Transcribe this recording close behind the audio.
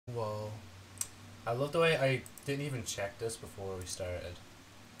I love the way I didn't even check this before we started.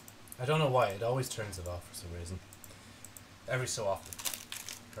 I don't know why, it always turns it off for some reason. Every so often.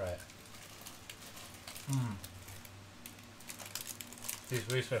 Right. These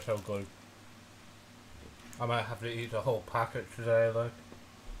wheats are so good. I might have to eat a whole packet today, like.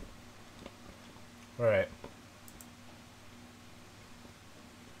 Right.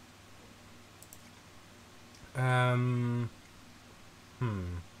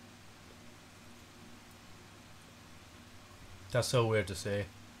 That's so weird to say.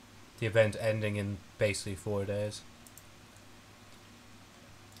 The event ending in basically 4 days.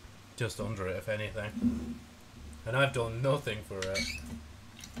 Just under it, if anything. And I've done nothing for it.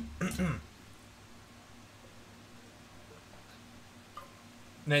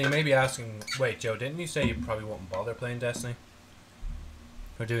 Now you may be asking, wait Joe, didn't you say you probably won't bother playing Destiny?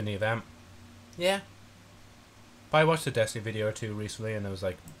 Or doing the event? Yeah. But I watched a Destiny video or two recently and I was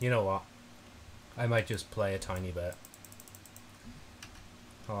like, you know what? I might just play a tiny bit.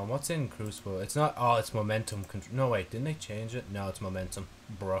 Oh, what's in Crucible? It's not, oh, it's momentum control. No, wait, didn't they change it? No, it's momentum.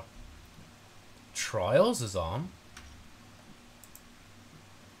 Bruh. Trials is on?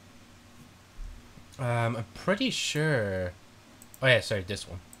 I'm pretty sure... Oh yeah, sorry, this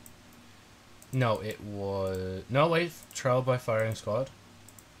one. No, it was... No, wait, Trial by Firing Squad.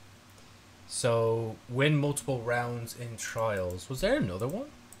 So, win multiple rounds in Trials. Was there another one?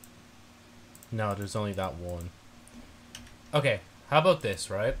 No, there's only that one. Okay, how about this,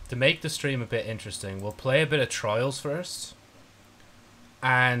 right? To make the stream a bit interesting, we'll play a bit of Trials first.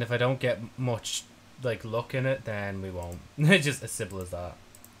 And if I don't get much, like, luck in it, then we won't. It's just as simple as that.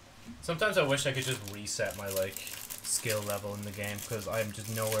 Sometimes I wish I could just reset my, like, skill level in the game, because I'm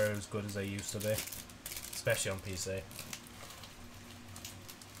just nowhere as good as I used to be. Especially on PC.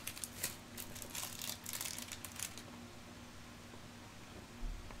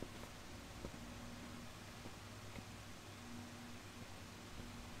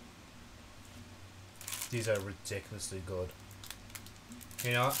 These are ridiculously good.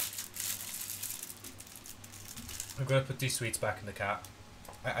 You know what? I'm gonna put these sweets back in the cat.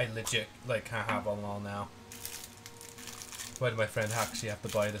 I legit, like, can't have them all now. Why did my friend actually have to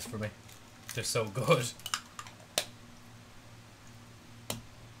buy this for me? They're so good.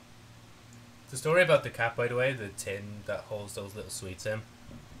 The story about the cat, by the way, the tin that holds those little sweets in,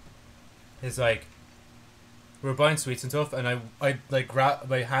 is like, we were buying sweets and stuff, and I like,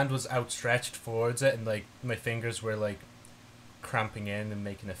 my hand was outstretched towards it, and, like, my fingers were, like, cramping in and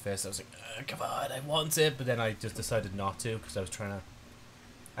making a fist. I was like, come on, I want it, but then I just decided not to, because I was trying to,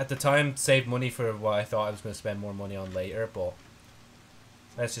 at the time, save money for what I thought I was going to spend more money on later, but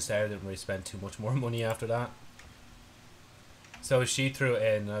let's just say I didn't really spend too much more money after that. So she threw it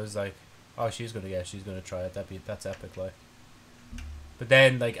in, and I was like, oh, she's going to try it, that's epic, like. But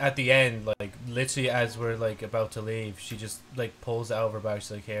then, like, at the end, like, literally as we're, like, about to leave, she just, like, pulls it out of her bag. She's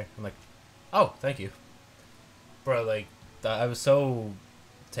like, here. I'm like, oh, thank you. Bro, like, I was so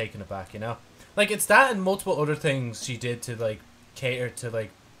taken aback, you know? Like, it's that and multiple other things she did to, like, cater to, like,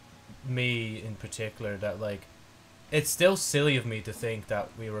 me in particular that, like, it's still silly of me to think that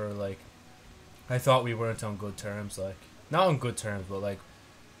we were, like, I thought we weren't on good terms, like, not on good terms, but, like,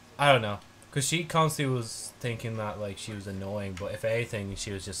 I don't know. Because she constantly was thinking that, like, she was annoying, but if anything,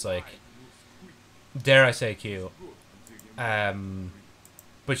 she was just, like, dare I say cute.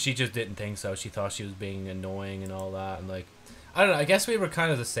 But she just didn't think so. She thought she was being annoying and all that, and, like, I don't know, I guess we were kind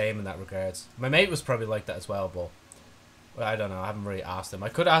of the same in that regards. My mate was probably like that as well, but I don't know, I haven't really asked him. I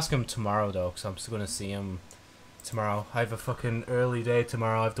could ask him tomorrow, though, because I'm just going to see him tomorrow. I have a fucking early day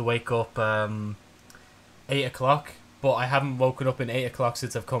tomorrow. I have to wake up, 8 o'clock. But I haven't woken up in 8 o'clock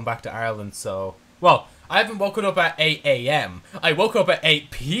since I've come back to Ireland, so... Well, I haven't woken up at 8 a.m. I woke up at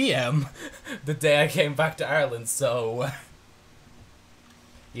 8 p.m. the day I came back to Ireland, so...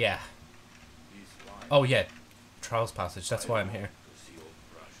 yeah. Oh, yeah. Trials Passage, that's why I'm here.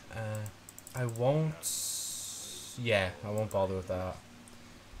 I won't... yeah, I won't bother with that.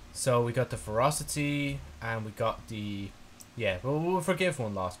 So, we got the Ferocity, and we got the... yeah, we'll forgive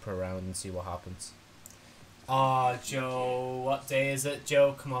one loss per round and see what happens. Aw, Joe, what day is it?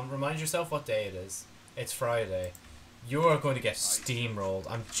 Joe, come on, remind yourself what day it is. It's Friday. You are going to get steamrolled,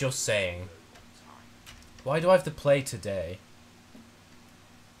 I'm just saying. Why do I have to play today?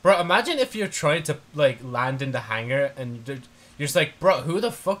 Bro, imagine if you're trying to, like, land in the hangar and you're just like, bro, who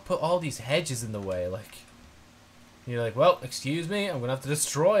the fuck put all these hedges in the way? Like, you're like, well, excuse me, I'm going to have to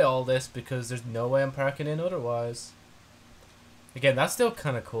destroy all this because there's no way I'm parking in otherwise. Again, that's still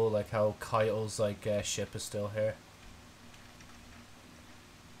kind of cool, like how Kyle's like ship is still here.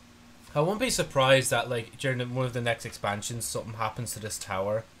 I won't be surprised that like during one of the next expansions something happens to this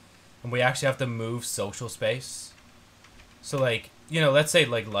tower, and we actually have to move social space. So like, you know, let's say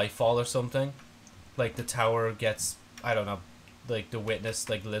like Lightfall or something, like the tower gets, I don't know, like the witness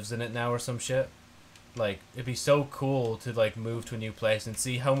like lives in it now or some shit. Like it'd be so cool to like move to a new place and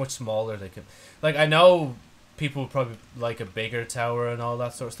see how much smaller they could. Like I know people would probably like a bigger tower and all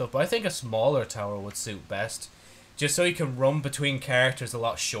that sort of stuff, but I think a smaller tower would suit best. Just so you can run between characters a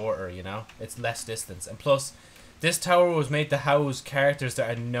lot shorter, you know? It's less distance. And plus, this tower was made to house characters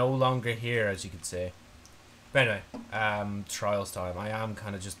that are no longer here, as you can see. But anyway, trials time. I am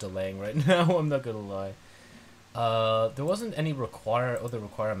kind of just delaying right now, I'm not gonna lie. There wasn't any other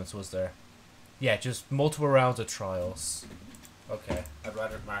requirements, was there? Yeah, just multiple rounds of trials. Okay, I'd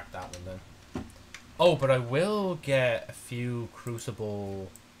rather mark that one then. Oh, but I will get a few Crucible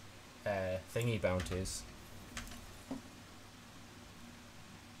thingy bounties.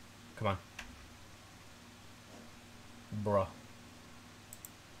 Come on. Bruh.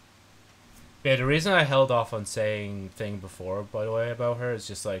 Yeah, the reason I held off on saying thing before, by the way, about her is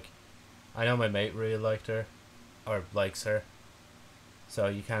just like, I know my mate really liked her, or likes her, so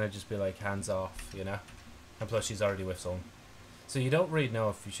you kind of just be like, hands off, you know? And plus she's already with someone. So you don't really know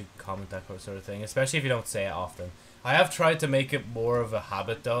if you should comment that sort of thing, especially if you don't say it often. I have tried to make it more of a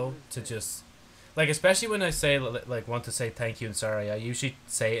habit though, to just... Like, especially when I say, like, want to say thank you and sorry, I usually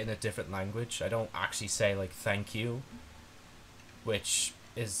say it in a different language. I don't actually say, like, thank you. Which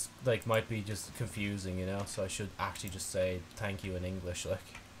is, like, might be just confusing, you know? So I should actually just say thank you in English, like.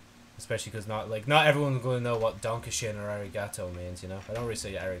 Especially because not everyone's going to know what Donkashin or arigato means, you know? I don't really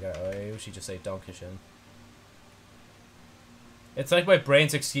say arigato, I usually just say Donkashin. It's like my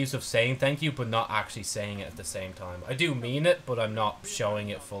brain's excuse of saying thank you, but not actually saying it at the same time. I do mean it, but I'm not showing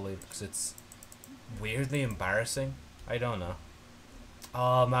it fully because it's... weirdly embarrassing. I don't know.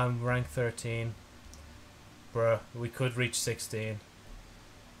 Oh man, rank 13. Bruh, we could reach 16.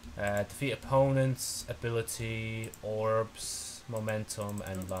 Defeat opponents, ability, orbs, momentum,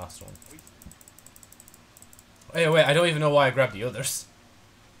 and last one. Hey, wait, I don't even know why I grabbed the others.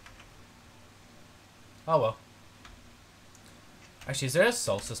 Oh well. Actually, is there a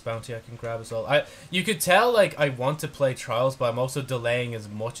Solstice bounty I can grab as well? You could tell, like, I want to play Trials, but I'm also delaying as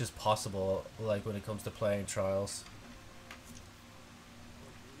much as possible, like, when it comes to playing Trials.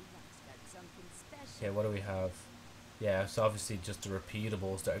 Okay, what do we have? Yeah, it's obviously just the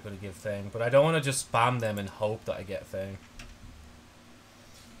repeatables that are going to give thing, but I don't want to just spam them and hope that I get thing.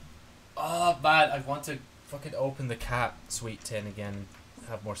 Oh, man, I want to fucking open the cat sweet tin again,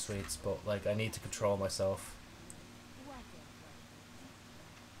 have more sweets, but, like, I need to control myself.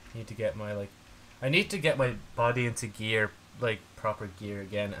 Need to get my, like, I need to get my body into gear, like, proper gear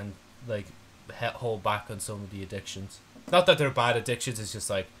again, and, like, hold back on some of the addictions. Not that they're bad addictions, it's just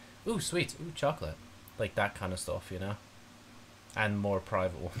like, ooh, sweet, ooh, chocolate. Like, that kind of stuff, you know? And more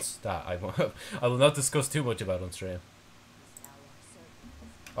private ones that I will not discuss too much about on stream.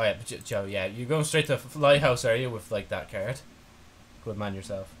 Oh yeah, Joe, yeah, you're going straight to Lighthouse, are you, with, like, that card? Good man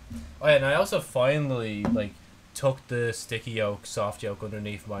yourself. Oh yeah, and I also finally, like, took the sticky yoke, soft yoke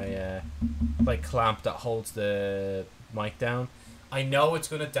underneath my like clamp that holds the mic down. I know it's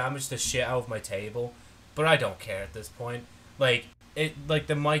gonna damage the shit out of my table, but I don't care at this point. Like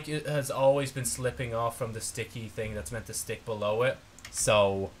the mic has always been slipping off from the sticky thing that's meant to stick below it.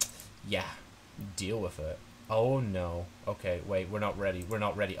 So yeah, deal with it. Oh no. Okay, wait, we're not ready. We're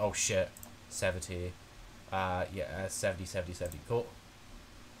not ready. Oh shit. 70. Yeah, 70, 70, 70. Cool.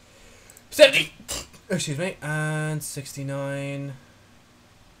 70! Excuse me. And 69.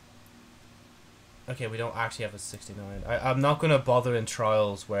 Okay, we don't actually have a 69. I'm not going to bother in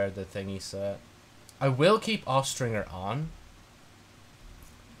Trials where the thingy's set. I will keep Ostringer on.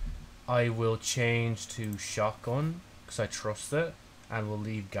 I will change to Shotgun, because I trust it. And we'll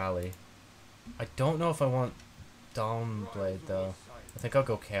leave Galley. I don't know if I want Dawnblade, though. I think I'll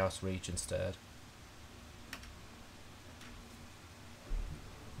go Chaos Reach instead.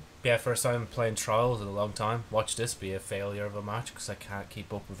 Yeah, first time playing Trials in a long time. Watch this be a failure of a match because I can't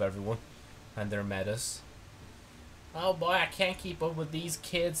keep up with everyone and their metas. Oh boy, I can't keep up with these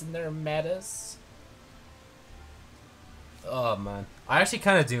kids and their metas. Oh man. I actually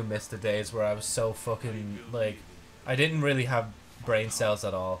kind of do miss the days where I was so fucking, like, I didn't really have brain cells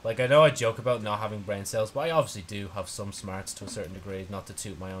at all. Like, I know I joke about not having brain cells, but I obviously do have some smarts to a certain degree, not to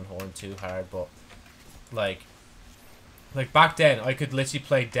toot my own horn too hard, but, like back then, I could literally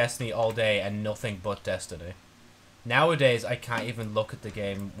play Destiny all day and nothing but Destiny. Nowadays, I can't even look at the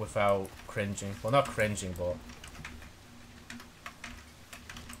game without cringing. Well, not cringing, but...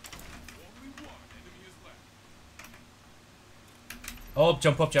 Oh,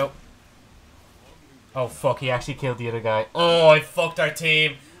 jump up, Joe. Oh, fuck, he actually killed the other guy. Oh, I fucked our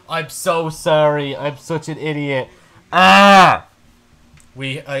team. I'm so sorry. I'm such an idiot. Ah!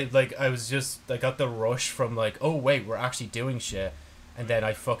 I got the rush from like, oh wait, we're actually doing shit. And then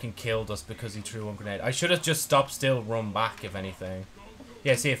I fucking killed us because he threw one grenade. I should have just stopped still, run back, if anything.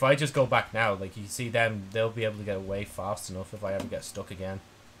 Yeah, see, if I just go back now, like, you see them, they'll be able to get away fast enough if I ever get stuck again.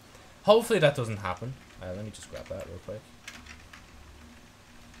 Hopefully that doesn't happen. Let me just grab that real quick.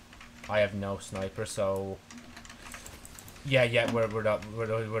 I have no sniper, so... Yeah, we're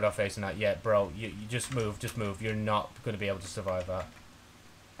not facing that yet, bro. You just move. You're not going to be able to survive that.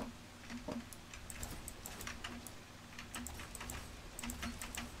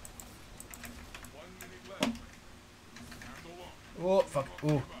 Oh, fuck.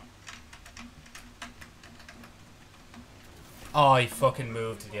 Ooh. Oh, he fucking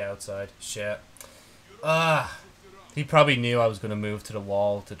moved to the outside. Shit. Ah. He probably knew I was going to move to the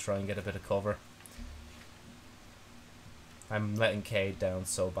wall to try and get a bit of cover. I'm letting Cade down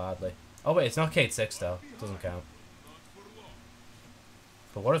so badly. Oh wait, it's not Cade 6 though. Doesn't count.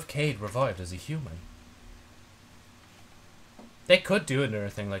 But what if Cade revived as a human? They could do another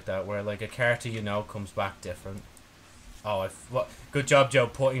thing like that, where like a character you know comes back different. Oh, good job, Joe,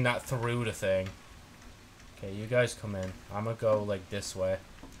 putting that through the thing. Okay, you guys come in. I'm gonna go like this way.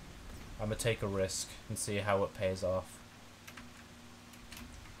 I'm gonna take a risk and see how it pays off.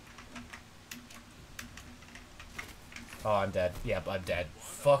 Oh, I'm dead. Yep, I'm dead.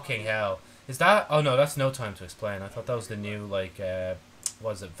 Fucking hell. Is that... Oh, no, that's No Time to Explain. I thought that was the new, like,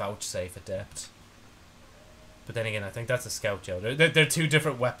 what is it? Vouchsafe Adept. But then again, I think that's a Scout, Joe. They're two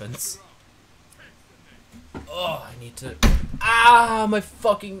different weapons. Oh, I need to... Ah, my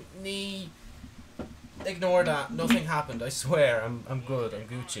fucking knee. Ignore that. Nothing happened. I swear. I'm good. I'm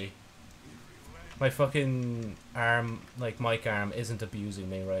Gucci. My fucking arm, like, mic arm, isn't abusing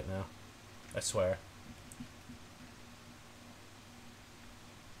me right now. I swear.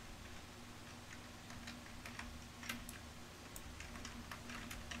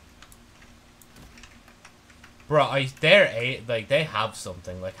 Bro, they have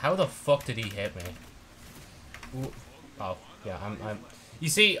something. Like, how the fuck did he hit me? Ooh. Oh, yeah, you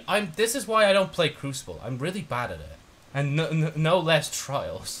see, this is why I don't play Crucible. I'm really bad at it. And no less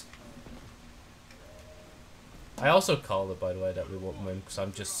Trials. I also called it, by the way, that we won't win, because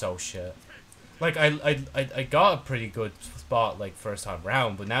I'm just so shit. Like, I got a pretty good spot, like, first time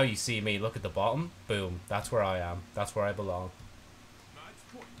round, but now you see me, look at the bottom, boom, that's where I am. That's where I belong.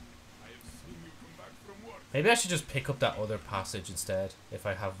 Maybe I should just pick up that other passage instead, if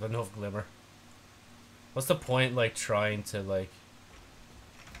I have enough glimmer. What's the point, like, trying to, like,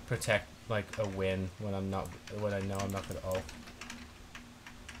 protect, like, a win when I know I'm not gonna... Oh.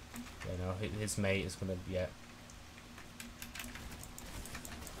 You know, his mate is gonna... Yeah.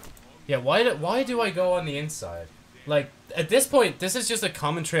 Yeah, why do I go on the inside? Like, at this point, this is just a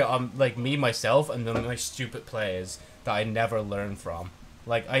commentary on, like, me, myself, and then my stupid plays that I never learn from.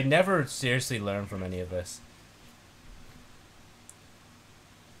 Like, I never seriously learn from any of this.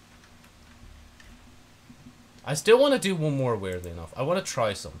 I still want to do one more, weirdly enough. I want to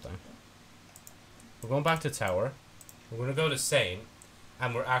try something. We're going back to Tower. We're going to go to Sane.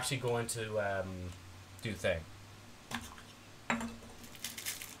 And we're actually going to do Thing.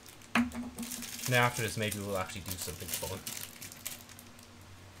 Now after this, maybe we'll actually do something fun.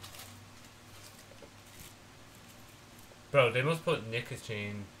 Bro, they must put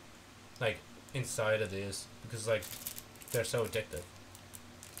nicotine, like, inside of these, because, like, they're so addictive.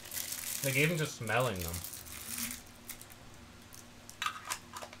 Like, even just smelling them.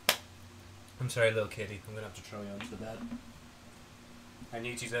 I'm sorry, little kitty. I'm gonna have to throw you onto the bed. I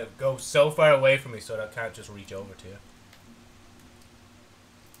need you to go so far away from me so that I can't just reach over to you.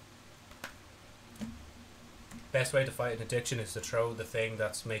 Best way to fight an addiction is to throw the thing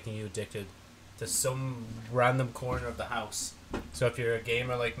that's making you addicted to some random corner of the house. So if you're a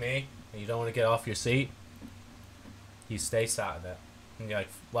gamer like me and you don't want to get off your seat, you stay sat in it. And you're like,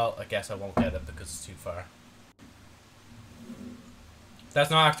 well, I guess I won't get it because it's too far.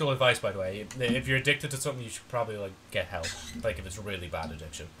 That's not actual advice, by the way. If you're addicted to something, you should probably, like, get help. Like, if it's a really bad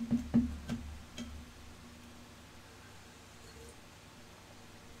addiction.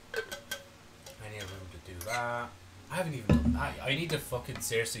 I need room to do that. I haven't even done that. I need to fucking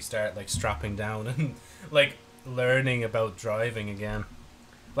seriously start, like, strapping down and, like, learning about driving again.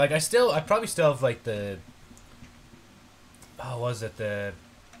 Like, I probably still have, like, the... Oh, was it the...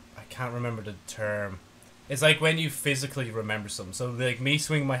 I can't remember the term. It's like when you physically remember something. So, like, me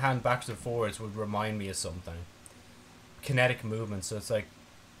swinging my hand backwards and forwards would remind me of something. Kinetic movement. So it's like,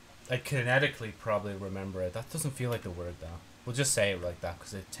 I kinetically probably remember it. That doesn't feel like the word, though. We'll just say it like that,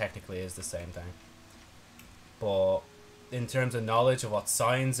 because it technically is the same thing. But, in terms of knowledge of what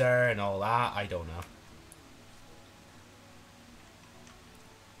signs are and all that, I don't know.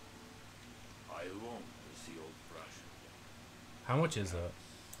 How much is it?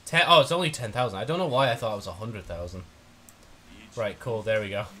 Oh, it's only 10,000. I don't know why I thought it was 100,000. Right, cool. There we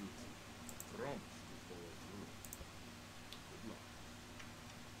go.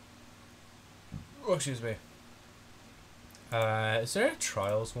 Oh, excuse me. Is there a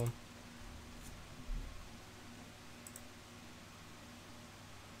trials one?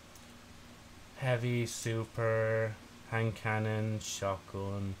 Heavy, super, hand cannon,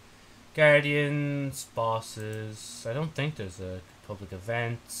 shotgun, guardians, bosses. I don't think there's a public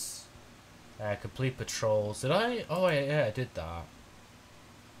events. Complete patrols. Did I? Oh yeah, I did that.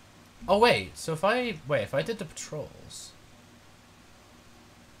 Oh wait, so if I did the patrols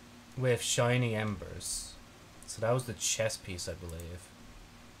with shining embers, so that was the chess piece, I believe.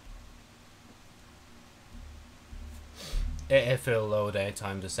 If it'll load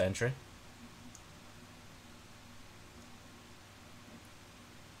anytime this entry.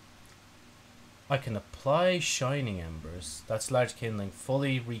 I can apply shining embers. That's large kindling,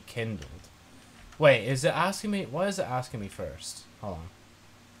 fully rekindled. Wait, is it asking me? Why is it asking me first? Hold on.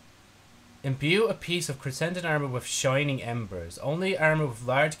 Imbue a piece of crescended armor with shining embers. Only armor with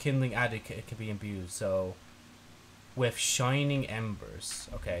large kindling added can be imbued. So, with shining embers.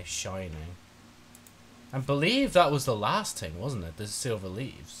 Okay, shining. I believe that was the last thing, wasn't it? The silver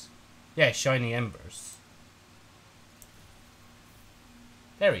leaves. Yeah, shining embers.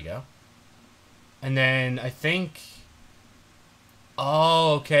 There we go. And then I think...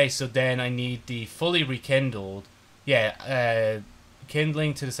 Oh, okay, so then I need the fully rekindled. Yeah,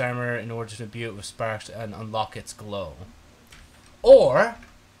 kindling to this armor in order to imbue it with sparks and unlock its glow. Or,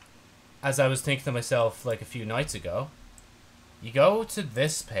 as I was thinking to myself like a few nights ago, you go to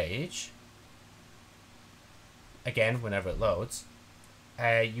this page, again, whenever it loads,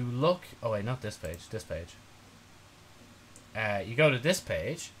 you look... Oh wait, not this page, this page. You go to this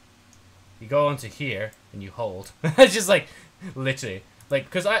page, you go onto here, and you hold. It's just like, literally. Like,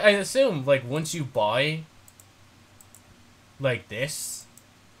 because I assume, like, once you buy, like, this,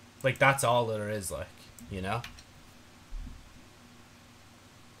 like, that's all there is, like, you know?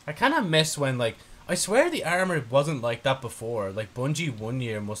 I kind of miss when, like, I swear the armor wasn't like that before. Like, Bungie one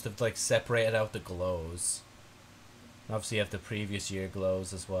year must have, like, separated out the glows. And obviously you have the previous year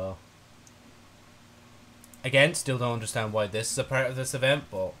glows as well. Again, still don't understand why this is a part of this event,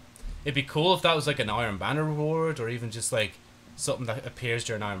 but it'd be cool if that was like an Iron Banner reward, or even just like something that appears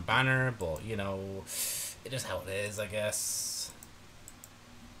during Iron Banner, but you know, it is how it is, I guess.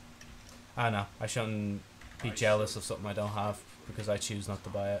 I don't know, I shouldn't be jealous of something I don't have, because I choose not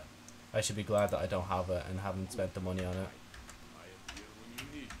to buy it. I should be glad that I don't have it and haven't spent the money on it.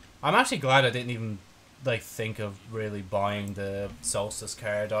 I'm actually glad I didn't even like think of really buying the Solstice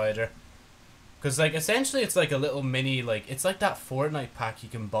card either. Because, like, essentially it's like a little mini, like, it's like that Fortnite pack you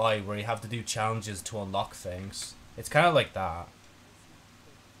can buy where you have to do challenges to unlock things. It's kind of like that.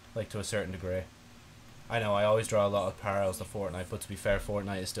 Like, to a certain degree. I know, I always draw a lot of parallels to Fortnite, but to be fair,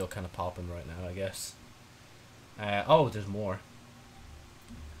 Fortnite is still kind of popping right now, I guess. Oh, there's more.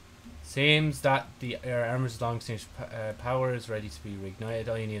 Seems that your armor's long-range power is ready to be reignited.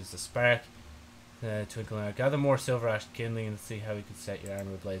 All you need is the spark. Twinkle out. Gather more silver ash kindling and see how we can set your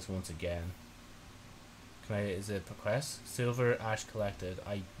armor ablaze once again. Is it a quest? Silver ash collected.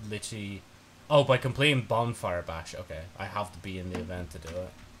 I literally... Oh, by completing bonfire bash. Okay, I have to be in the event to do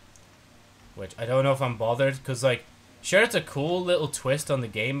it. Which, I don't know if I'm bothered, because, like, sure, it's a cool little twist on the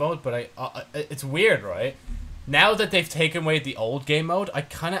game mode, but it's weird, right? Now that they've taken away the old game mode, I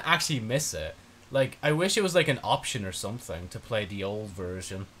kind of actually miss it. Like, I wish it was, like, an option or something to play the old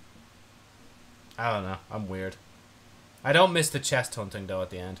version. I don't know. I'm weird. I don't miss the chest hunting, though, at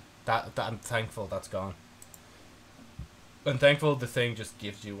the end. That I'm thankful that's gone. I'm thankful the thing just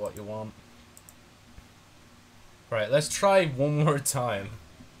gives you what you want. Right, let's try one more time.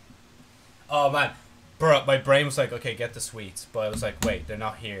 Oh man, bro, my brain was like, okay, get the sweets. But I was like, wait, they're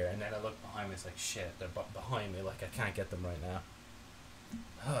not here. And then I looked behind me, it's like, shit, they're behind me. Like, I can't get them right now.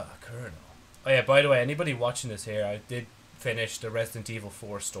 Colonel. Oh yeah, by the way, anybody watching this here, I did finish the Resident Evil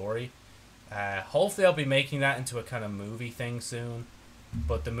 4 story. Hopefully I'll be making that into a kind of movie thing soon.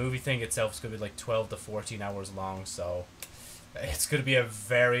 But the movie thing itself is going to be like 12 to 14 hours long, so it's going to be a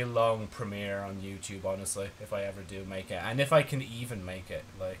very long premiere on YouTube, honestly, if I ever do make it. And if I can even make it,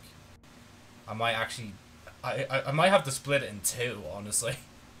 like, I might actually, I might have to split it in two, honestly.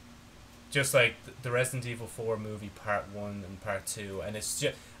 Just like the Resident Evil 4 movie part 1 and part 2, and it's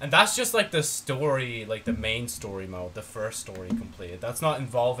just, and that's just like the story, like the main story mode, the first story completed. That's not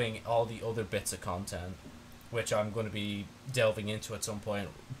involving all the other bits of content. which I'm going to be delving into at some point.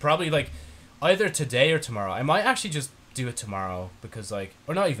 Probably like either today or tomorrow. I might actually just do it tomorrow because like,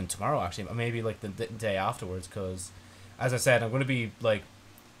 or not even tomorrow actually, maybe like the day afterwards, because as I said, I'm going to be like,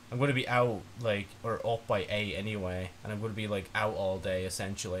 I'm going to be out like, or up by 8 anyway, and I'm going to be like out all day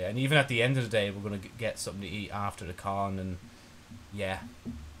essentially, and even at the end of the day we're going to get something to eat after the con, and yeah.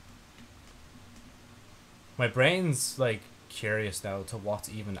 My brain's like curious now to what's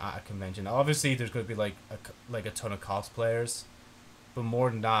even at a convention. Obviously there's going to be like a ton of cosplayers, but more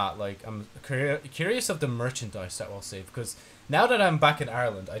than that, like I'm curious of the merchandise that we'll see, because now that I'm back in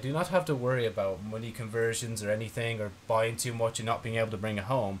Ireland, I do not have to worry about money conversions or anything, or buying too much and not being able to bring it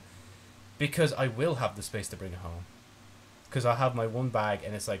home, because I will have the space to bring it home. Because I'll have my one bag,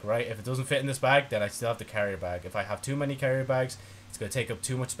 and it's like, right, if it doesn't fit in this bag, then I still have the carrier bag. If I have too many carrier bags, it's going to take up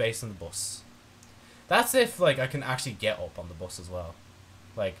too much space on the bus. That's if, like, I can actually get up on the bus as well.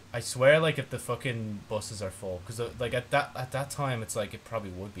 Like, I swear, like, if the fucking buses are full, because, like, at that time, it's like, it probably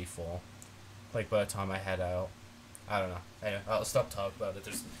would be full. Like, by the time I head out. I don't know. Anyway, I'll stop talking about it.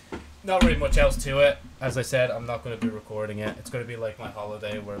 There's not really much else to it. As I said, I'm not going to be recording it. It's going to be, like, my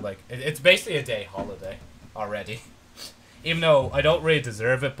holiday, where, like, it's basically a day holiday already. Even though I don't really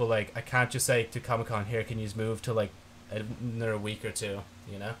deserve it, but, like, I can't just say to Comic-Con, here, can you move to, like, another week or two,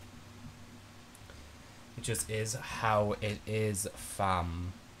 you know? It just is how it is,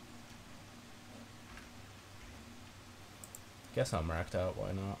 fam. Guess I'm marked out,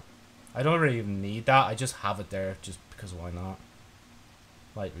 why not? I don't really even need that, I just have it there just because why not?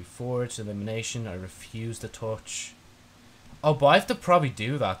 Light Reforged, Elimination, I refuse to touch. Oh, but I have to probably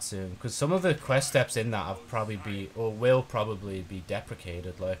do that soon, because some of the quest steps in that have probably will probably be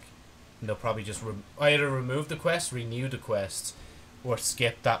deprecated, like, and they'll probably just either remove the quest, renew the quest, or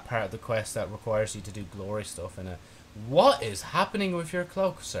skip that part of the quest that requires you to do glory stuff in it. What is happening with your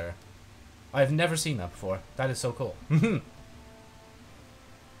cloak, sir? I've never seen that before. That is so cool.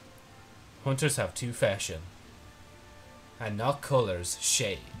 Hunters have two fashion. And not colors,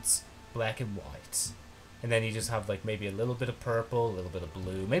 shades. Black and white. And then you just have like maybe a little bit of purple, a little bit of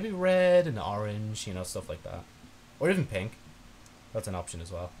blue, maybe red and orange, you know, stuff like that. Or even pink. That's an option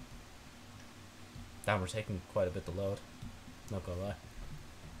as well. Damn, we're taking quite a bit to load. Not gonna lie.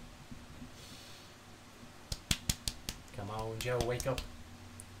 Come on, Joe, wake up.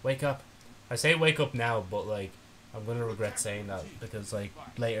 Wake up. I say wake up now, but like, I'm gonna regret saying that because like,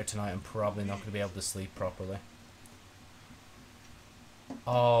 later tonight I'm probably not gonna be able to sleep properly.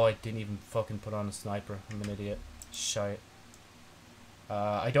 Oh, I didn't even fucking put on a sniper. I'm an idiot. Shite.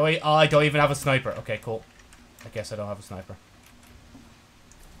 I don't even have a sniper. Okay, cool. I guess I don't have a sniper.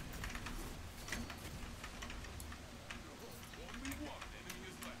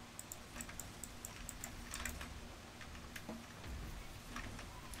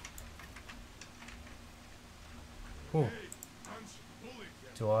 Ooh.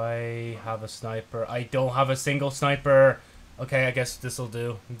 Do I have a sniper? I don't have a single sniper. Okay, I guess this'll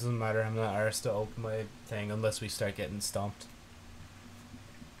do. It doesn't matter. I'm not arsed to open my thing unless we start getting stomped.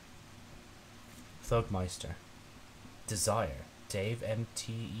 Thugmeister. Desire. Dave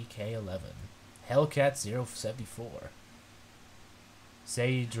MTEK11. Hellcat 074.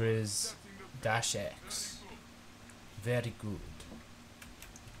 Zadriz -X. Very good.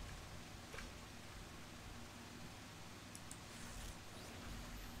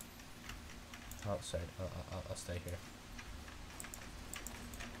 Oh, sorry. I'll stay here.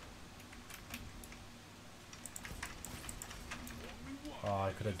 Oh,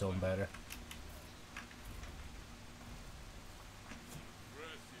 I could have done better.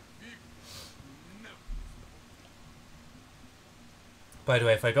 By the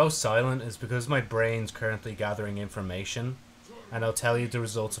way, if I go silent, it's because my brain's currently gathering information. And I'll tell you the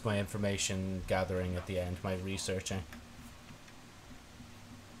results of my information gathering at the end, my researching.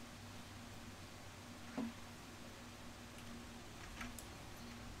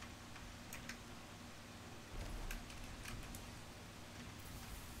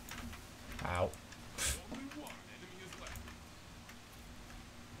 Ow.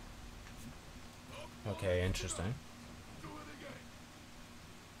 Okay, interesting.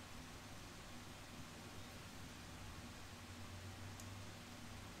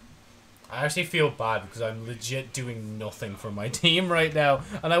 I actually feel bad because I'm legit doing nothing for my team right now.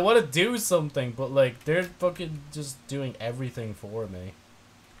 And I want to do something, but like, they're fucking just doing everything for me.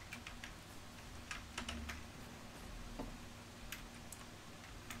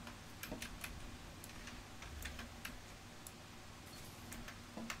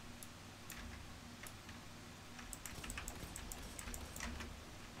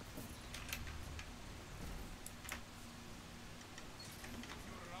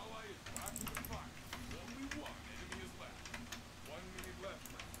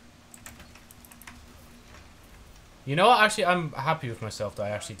 You know what? Actually, I'm happy with myself that I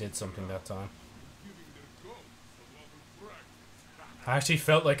actually did something that time. I actually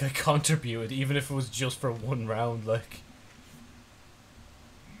felt like I contributed, even if it was just for one round, like...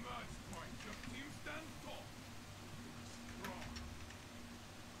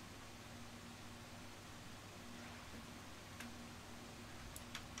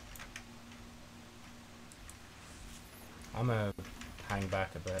 I'm gonna hang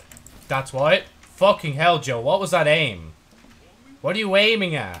back a bit. That's why. Fucking hell, Joe. What was that aim? What are you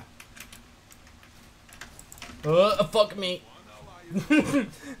aiming at? Fuck me.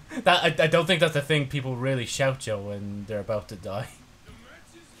 I don't think that's the thing people really shout, Joe, when they're about to die.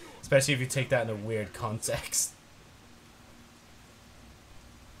 Especially if you take that in a weird context.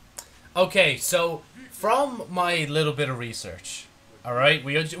 Okay, so from my little bit of research, alright,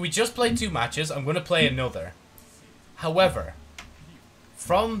 we just played 2 matches. I'm going to play another. However,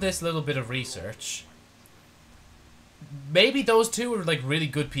 from this little bit of research, maybe those 2 were like really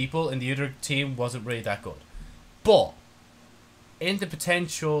good people and the other team wasn't really that good. But in the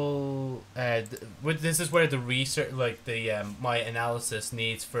potential, this is where the research, like the my analysis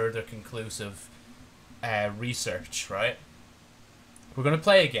needs further conclusive research, right? We're gonna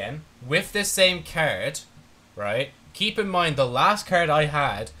play again with this same card, right? Keep in mind the last card I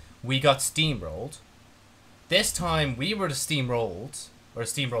had, we got steamrolled. This time we were the steamrolled or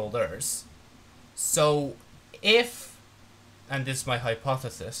steamrollers. So if, and this is my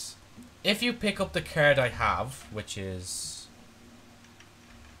hypothesis, if you pick up the card I have, which is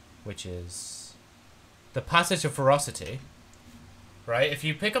the Passage of Ferocity, right? If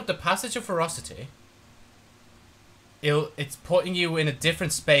you pick up the Passage of Ferocity, it's putting you in a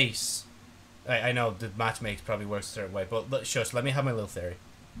different space. I know the match makes probably works a certain way, but shush, let me have my little theory.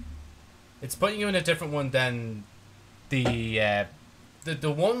 It's putting you in a different one than the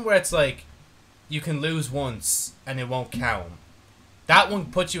one where it's like you can lose once and it won't count. That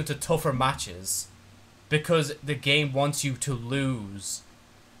one puts you into tougher matches because the game wants you to lose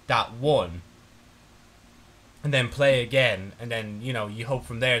that one and then play again, and then, you know, you hope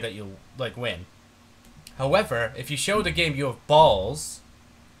from there that you'll like win. However, if you show the game you have balls,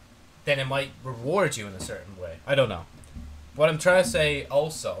 then it might reward you in a certain way. I don't know. What I'm trying to say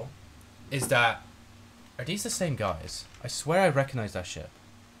also is that, are these the same guys? I swear I recognize that ship.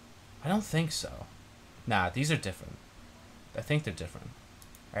 I don't think so. Nah, these are different. I think they're different.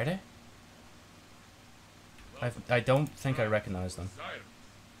 Are they? I don't think I recognize them.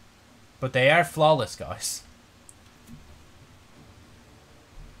 But they are flawless, guys.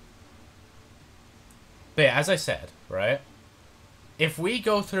 But yeah, as I said, right? If we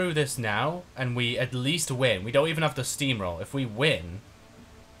go through this now and we at least win, we don't even have to steamroll. If we win,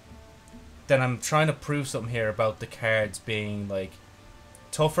 then I'm trying to prove something here about the cards being like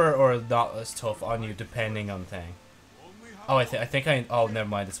tougher or not as tough on you depending on thing. Oh, I think oh, never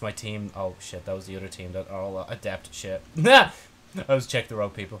mind. It's my team. Oh shit, that was the other team that are all adept shit. Nah, I was check the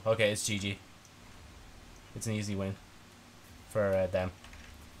rogue people. Okay, it's GG. It's an easy win for them.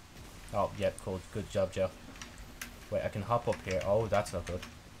 Oh, yep, cool. Good job, Joe. Wait, I can hop up here. Oh, that's not good.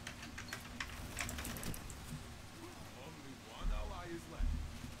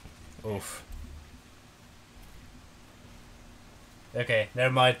 Oof. Okay,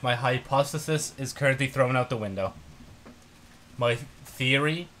 never mind. My hypothesis is currently thrown out the window. My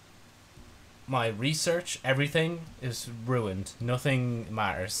theory, my research, everything is ruined. Nothing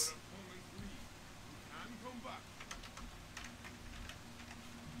matters.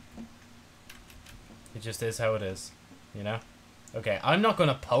 It just is how it is, you know? Okay, I'm not going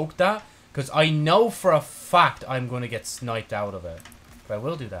to poke that, because I know for a fact I'm going to get sniped out of it. But I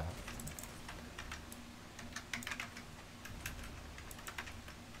will do that.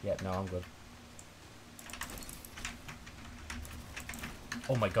 Yeah, no, I'm good.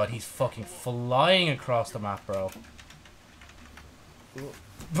 Oh my god, he's fucking flying across the map, bro.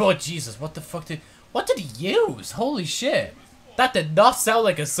 Bro, Jesus, what the fuck did... What did he use? Holy shit. That did not sound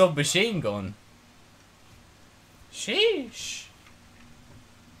like a submachine gun. Sheesh.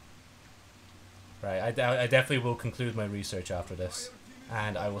 Right, I definitely will conclude my research after this.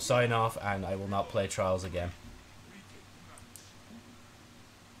 And I will sign off and I will not play Trials again.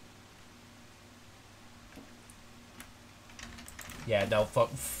 Yeah, no,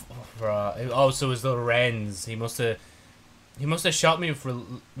 fuck. Oh, so it was the Lorenz. He must have shot me for...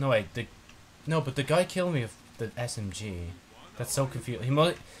 No, wait. No, but the guy killed me with the SMG. That's so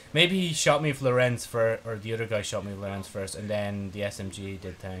confusing. Maybe he shot me with Lorenz first, or the other guy shot me with Lorenz first, and then the SMG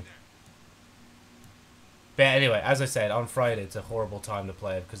did thing. But anyway, as I said, on Friday it's a horrible time to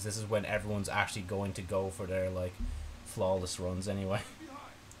play it, because this is when everyone's actually going to go for their, like, flawless runs anyway.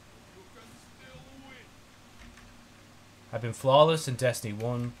 I've been flawless in Destiny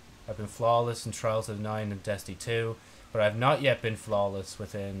 1. I've been flawless in Trials of the Nine and Destiny 2. But I've not yet been flawless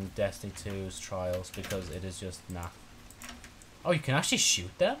within Destiny 2's Trials because it is just nah. Oh, you can actually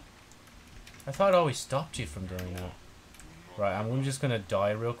shoot them? I thought it always stopped you from doing that. Right, I'm just gonna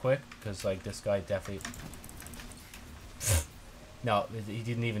die real quick because like this guy definitely... No, he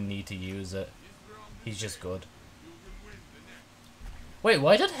didn't even need to use it. He's just good. Wait,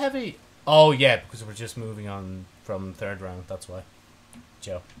 why did Heavy... Oh yeah, because we're just moving on from 3rd round, that's why.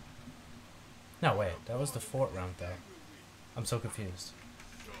 Joe. No, wait, that was the 4th round though. I'm so confused.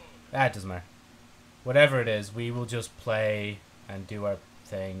 Ah, it doesn't matter. Whatever it is, we will just play and do our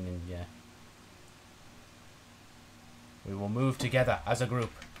thing and yeah. We will move together as a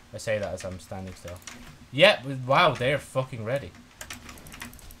group. I say that as I'm standing still. Yeah, wow, they're fucking ready.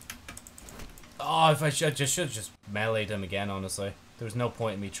 Oh, if I should have just meleeed him again, honestly. There was no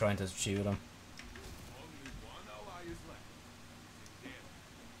point in me trying to shoot him.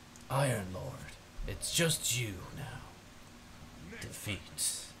 Iron Lord, it's just you now.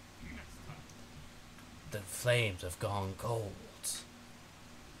 Defeat. The flames have gone cold.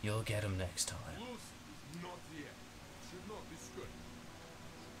 You'll get him next time.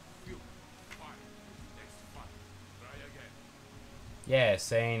 Yeah,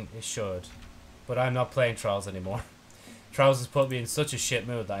 saying it should. But I'm not playing Trials anymore. Trials has put me in such a shit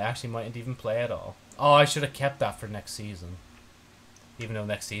mood that I actually mightn't even play at all. Oh, I should have kept that for next season. Even though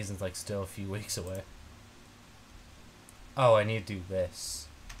next season's like still a few weeks away. Oh, I need to do this.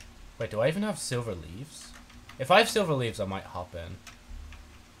 Wait, do I even have silver leaves? If I have silver leaves, I might hop in.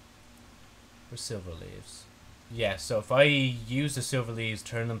 Where's silver leaves? Yeah, so if I use the silver leaves,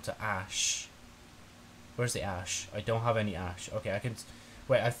 turn them to ash. Where's the ash? I don't have any ash. Okay, I can...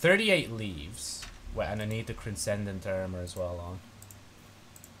 Wait, I have 38 leaves. Wait, and I need the Crescendant Armor as well on.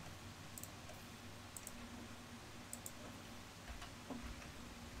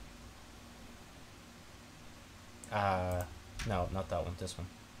 No, not that one. This one.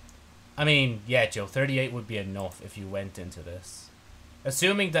 I mean, yeah, Joe, 38 would be enough if you went into this.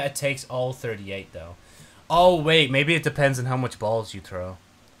 Assuming that it takes all 38, though. Oh, wait, maybe it depends on how much balls you throw.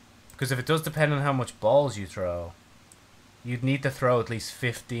 Because if it does depend on how much balls you throw, you'd need to throw at least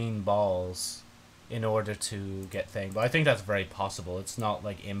 15 balls in order to get thing. But I think that's very possible. It's not,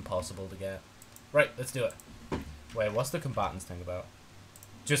 like, impossible to get. Right, let's do it. Wait, what's the combatants thing about?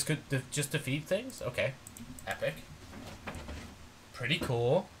 Just defeat things? Okay. Epic. Pretty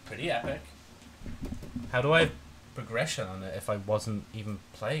cool. Pretty epic. How do I have progression on it if I wasn't even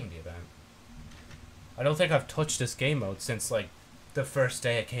playing the event? I don't think I've touched this game mode since, like, the first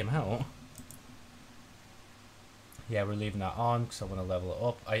day it came out. Yeah, we're leaving that on because I want to level it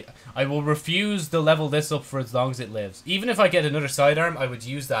up. I will refuse to level this up for as long as it lives. Even if I get another sidearm, I would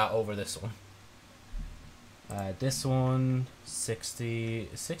use that over this one. This one, 60.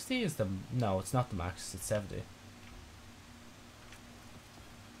 60 is the... No, it's not the max. It's 70.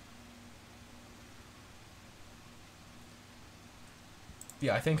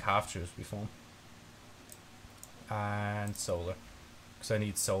 Yeah, I think half trues would be fun. And solar. Because I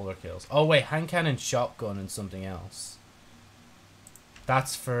need solar kills. Oh, wait. Hand cannon, shotgun, and something else.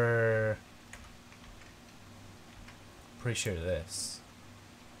 That's for... Pretty sure this.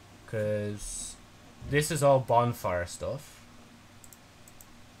 Because this is all bonfire stuff.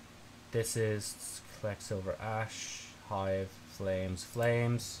 This is collect silver ash, hive, flames,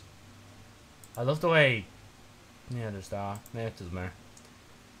 flames. I love the way... Yeah, there's that. Yeah, it doesn't matter.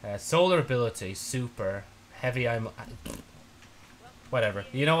 Solar ability, super, heavy ammo... Whatever.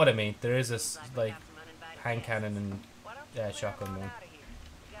 You know what I mean. There is this, like, hand cannon and shotgun one.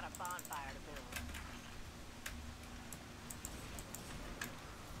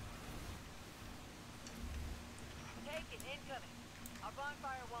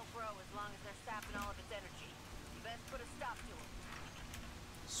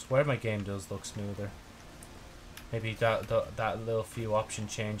 Swear my game does look smoother. Maybe that little few option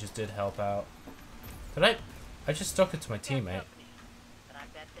changes did help out. Did I just stuck it to my teammate. But I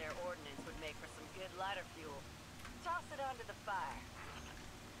bet their ordnance would make for some good lighter fuel. Toss it onto the fire.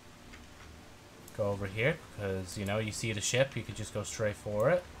 Go over here because, you know, you see the ship, you could just go straight for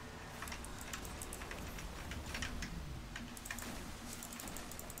it.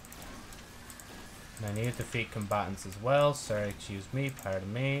 And I need to defeat combatants as well. Sorry, excuse me,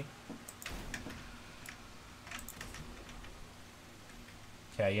 pardon me.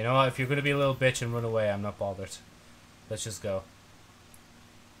 Okay, you know what? If you're going to be a little bitch and run away, I'm not bothered. Let's just go.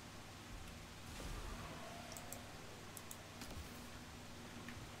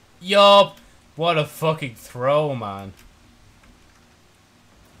 Yup! What a fucking throw, man.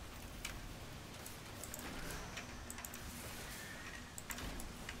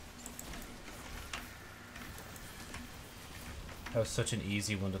 That was such an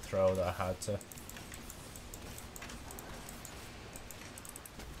easy one to throw that I had to.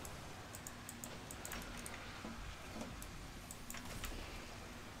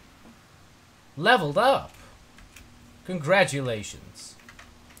 Leveled up! Congratulations.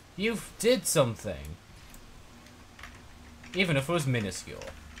 You did something. Even if it was minuscule.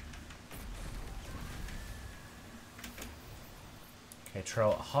 Okay,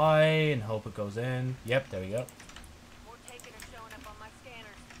 throw it high and hope it goes in. Yep, there we go. More taken are showing up on my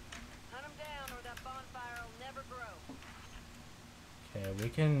scanners. Hunt them down or that bonfire will never grow. Okay, we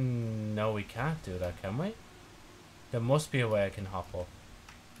can... No, we can't do that, can we? There must be a way I can hop up.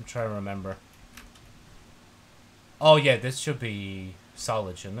 I'm trying to remember. Oh, yeah, this should be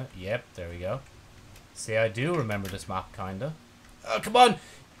solid, shouldn't it? Yep, there we go. See, I do remember this map, kinda. Oh, come on!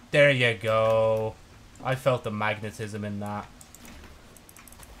 There you go. I felt the magnetism in that.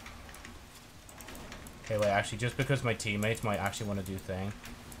 Okay, wait, actually, just because my teammates might actually want to do thing,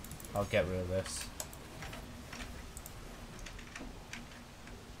 I'll get rid of this.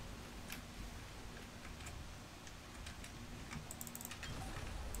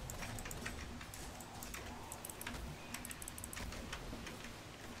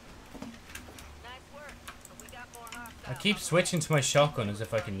 I keep switching to my shotgun as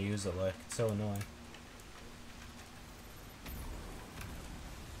if I can use it, like, it's so annoying.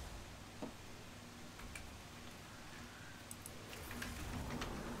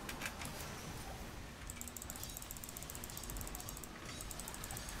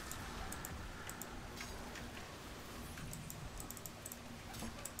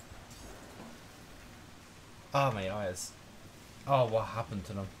 Oh, my eyes. Oh, what happened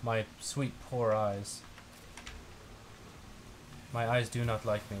to them? My sweet poor eyes. My eyes do not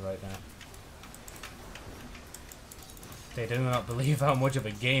like me right now. They do not believe how much of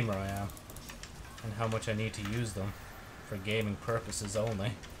a gamer I am. And how much I need to use them. For gaming purposes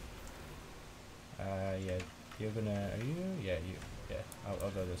only. Yeah. You're gonna... Are you? Yeah, you. Yeah. I'll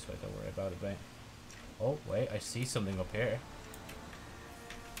go this way. Don't worry about it, mate. Oh, wait. I see something up here.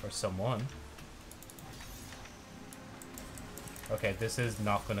 Or someone. Okay, this is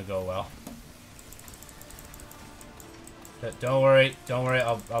not gonna go well. Don't worry, don't worry.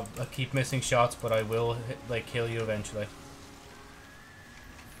 I'll keep missing shots, but I will like kill you eventually.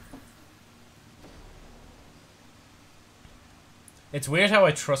 It's weird how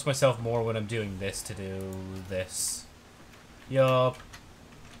I trust myself more when I'm doing this to do this. Yup.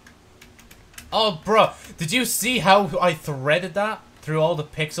 Oh, bro, did you see how I threaded that through all the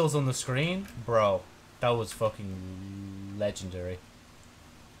pixels on the screen, bro? That was fucking legendary.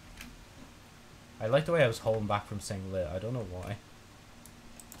 I like the way I was holding back from saying lit. I don't know why.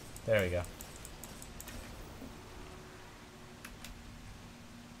 There we go.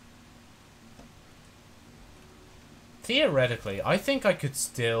 Theoretically, I think I could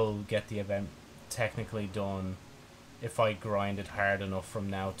still get the event technically done if I grinded hard enough from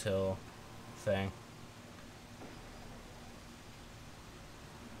now till thing.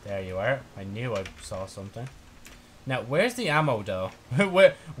 There you are. I knew I saw something. Now, where's the ammo, though?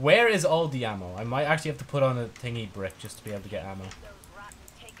 where is all the ammo? I might actually have to put on a thingy brick just to be able to get ammo.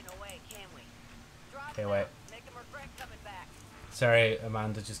 Okay, wait. Sorry,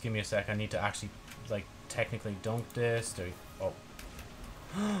 Amanda, just give me a sec. I need to actually, like, technically dunk this. Oh.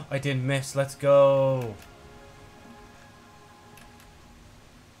 I didn't miss. Let's go.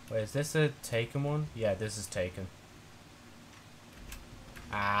 Wait, is this a taken one? Yeah, this is taken.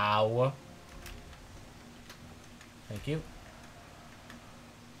 Ow. Thank you.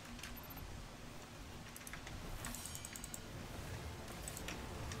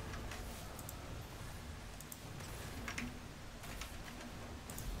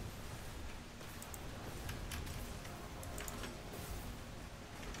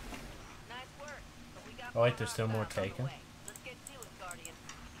 Nice work, but we got Oh wait, there's still more taken. Let's get to it, Guardian.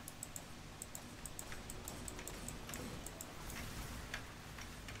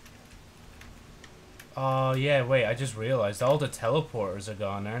 Oh yeah, wait, I just realized all the teleporters are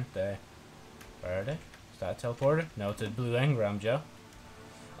gone, aren't they? Where are they? Is that a teleporter? No, it's a blue engram, Joe.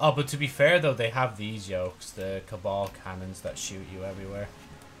 Oh, but to be fair though, they have these yokes, the Cabal cannons that shoot you everywhere.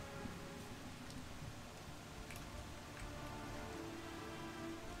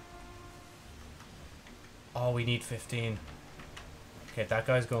 Oh, we need 15. Okay, that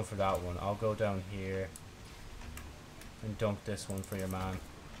guy's going for that one. I'll go down here and dunk this one for your man.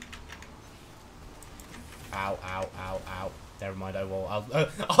 Ow, ow, ow, ow. Never mind, I won't.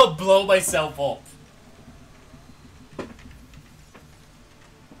 I'll blow myself up.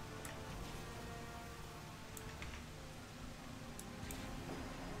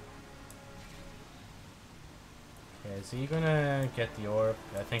 Okay, is Is he gonna get the orb?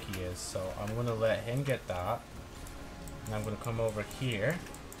 I think he is, so I'm gonna let him get that. And I'm gonna come over here,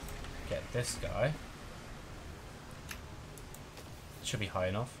 get this guy. Should be high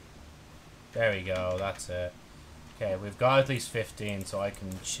enough. There we go, that's it. Okay, we've got at least 15, so I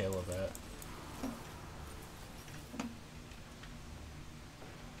can chill a bit.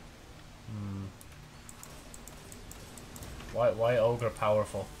 Why ogre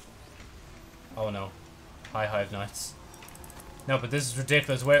powerful? Oh no. High Hive Knights. No, but this is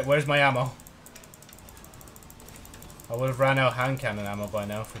ridiculous. Where's my ammo? I would have ran out hand cannon ammo by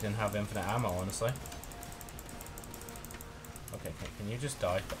now if we didn't have infinite ammo, honestly. Okay, can you just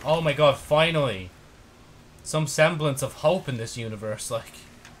die? Oh my god, finally! Some semblance of hope in this universe, like.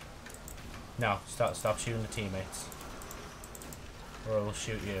 No, stop shooting the teammates. Or I will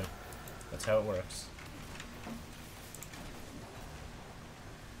shoot you. That's how it works.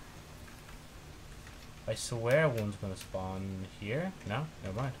 I swear one's gonna spawn here. No?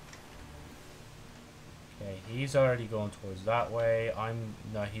 Never mind. Okay, he's already going towards that way.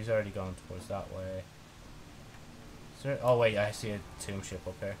 No, he's already going towards that way. Is there, oh wait, I see a tomb ship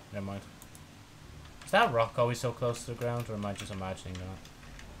up here. Never mind. Is that rock always so close to the ground, or am I just imagining that?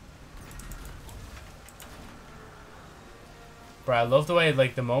 Bro, I love the way,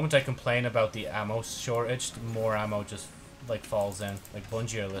 like, the moment I complain about the ammo shortage, more ammo just, like, falls in. Like,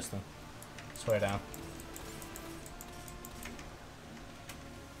 Bungie are listening. Swear down.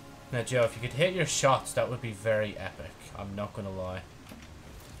 Now, Joe, if you could hit your shots, that would be very epic. I'm not gonna lie.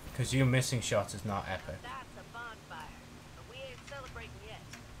 Because you missing shots is not epic. That's a bonfire, but we ain't celebrating yet.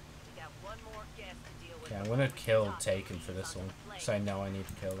 We got one more guest to deal with. Okay, I'm gonna kill Taken for this one. Because I know I need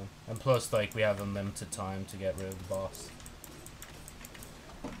to kill him. And plus, like, we have unlimited time to get rid of the boss.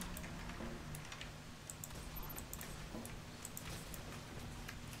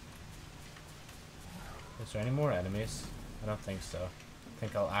 Is there any more enemies? I don't think so. I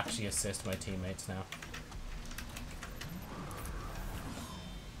think I'll actually assist my teammates now.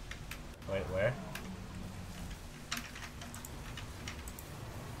 Wait, where?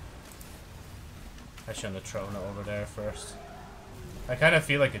 I shouldn't have thrown it over there first. I kind of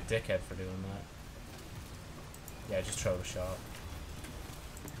feel like a dickhead for doing that. Yeah, just throw the shot.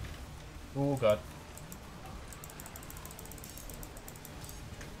 Oh god.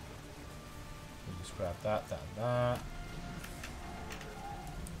 Just grab that, that.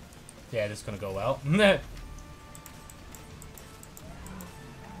 Yeah, this is gonna go well. Every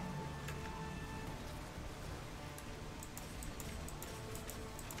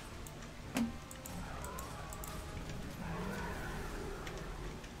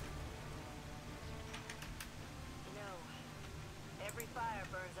fire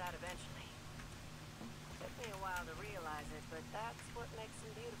burns out eventually. Took me a while to realize it, but that's what makes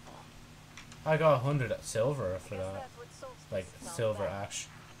them beautiful. I got 100 silver for Guess that. that's what Solstice Like, is all silver about. ash.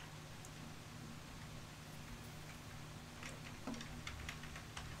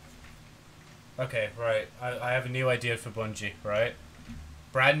 Okay, right. I have a new idea for Bungie, right?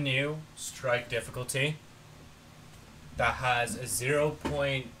 Brand new strike difficulty that has a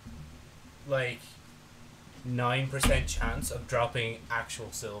 0.9% chance of dropping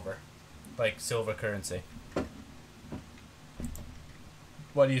actual silver. Like, silver currency.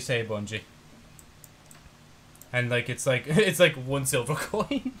 What do you say, Bungie? And like it's like 1 silver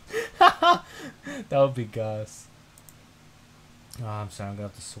coin. That would be gas. Oh, I'm sorry, I'm gonna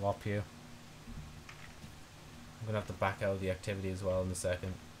have to swap you. I'm gonna have to back out of the activity as well in a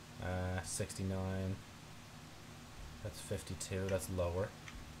second. 69. That's 52. That's lower.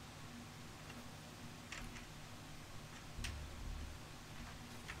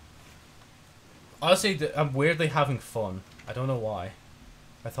 Honestly, I'm weirdly having fun. I don't know why.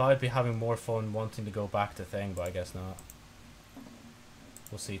 I thought I'd be having more fun wanting to go back to Thing, but I guess not.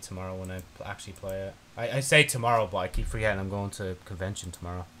 We'll see tomorrow when I actually play it. I say tomorrow, but I keep forgetting I'm going to convention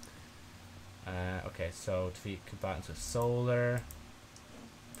tomorrow. Okay, so defeat combatants with solar.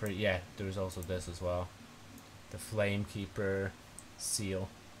 Yeah, there's also this as well. The Flamekeeper seal.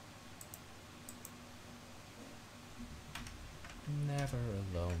 Never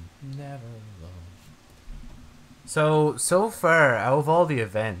alone, never alone. So far, out of all the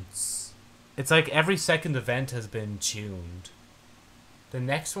events, it's like every second event has been tuned. The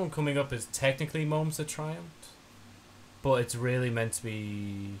next one coming up is technically Moments of Triumph, but it's really meant to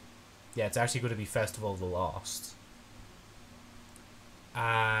be... Yeah, it's actually going to be Festival of the Lost.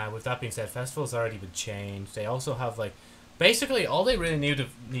 With that being said, Festival's already been changed. They also have, like... Basically, all they really need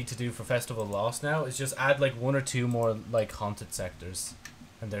to do for Festival of the Lost now is just add, like, 1 or 2 more, like, haunted sectors.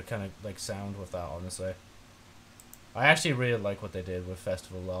 And they're kind of, like, sound with that, honestly. I actually really like what they did with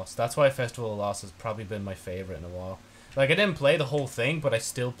Festival of the Lost. That's why Festival of the Lost has probably been my favourite in a while. Like, I didn't play the whole thing, but I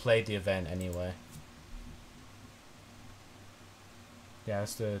still played the event anyway. Yeah,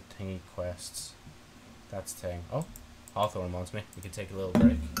 that's the thingy quests. That's the thing. Oh, Hawthorne wants me. We can take a little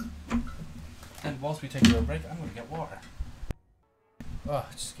break. And whilst we take a little break, I'm going to get water. Oh,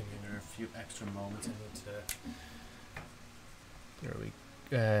 just give me another few extra moments. I need to... There we...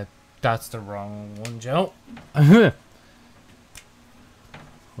 that's the wrong one, Joe. I'm going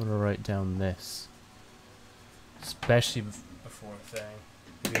to write down this. Especially before a thing.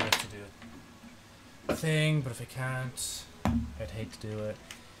 Maybe I have to do a thing, but if I can't, I'd hate to do it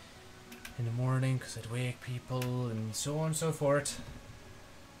in the morning because I'd wake people and so on and so forth.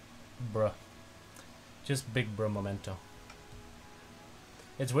 Bruh. Just big bruh memento.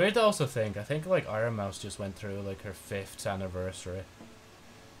 It's weird to also think, I think like Iron Mouse just went through like her 5th anniversary.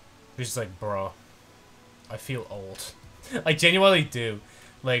 It's just like, bro, I feel old. I genuinely do.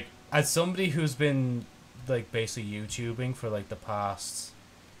 Like, as somebody who's been like basically YouTubing for like the past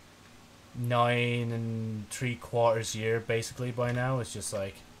 9 3/4 year basically by now, it's just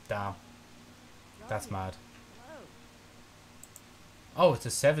like, damn, that's mad. Oh, it's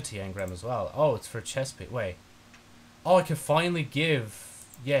a 70 engram as well. Oh, it's for chest piece. Wait. Oh, I can finally give...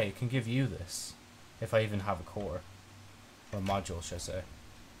 Yeah, it can give you this. If I even have a core. Or a module, should I say.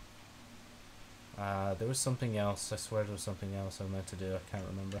 There was something else. I swear there was something else I meant to do. I can't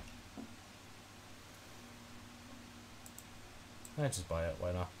remember. I just buy it.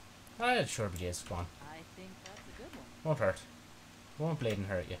 Why not? I'd sure be yes. Come on. I think that's a good one. Won't hurt. Won't bleed and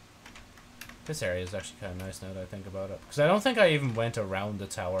hurt you. This area is actually kind of nice now that I think about it. Because I don't think I even went around the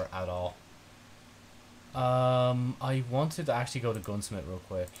tower at all. I wanted to actually go to Gunsmith real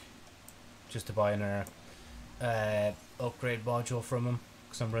quick. Just to buy another upgrade module from him.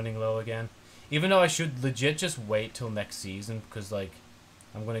 Because I'm running low again. Even though I should legit just wait till next season. Because, like,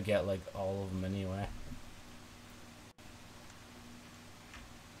 I'm going to get, like, all of them anyway.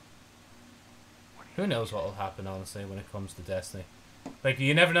 Who knows what will happen, honestly, when it comes to Destiny. Like,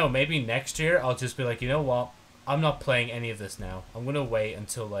 you never know. Maybe next year I'll just be like, you know what? I'm not playing any of this now. I'm going to wait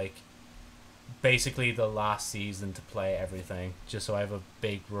until, like, basically the last season to play everything. Just so I have a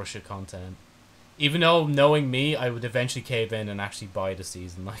big rush of content. Even though, knowing me, I would eventually cave in and actually buy the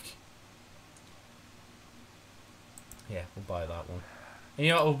season. Like, yeah, we'll buy that one. And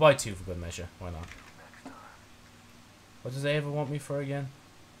you know what? We'll buy 2 for good measure. Why not? What does Ava want me for again?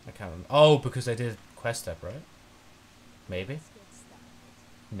 I can't remember. Oh, because I did quest step, right? Maybe.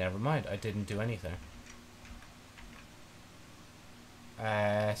 Never mind. I didn't do anything.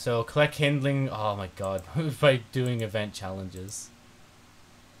 So collect kindling. Oh my god. By doing event challenges.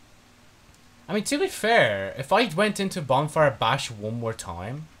 I mean, to be fair, if I went into Bonfire Bash one more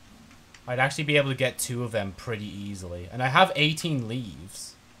time, I'd actually be able to get 2 of them pretty easily. And I have 18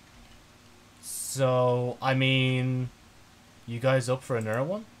 leaves. So, I mean, you guys up for another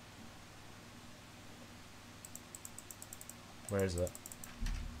one? Where is it?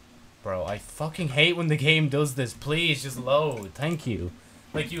 Bro, I fucking hate when the game does this. Please, just load. Thank you.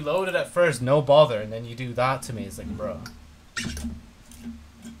 Like, you load it at first, no bother, and then you do that to me. It's like, bro.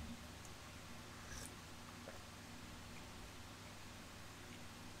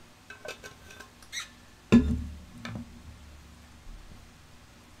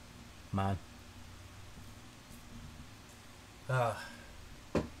 Man. Come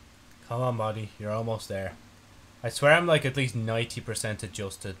on, buddy. You're almost there. I swear I'm like at least 90%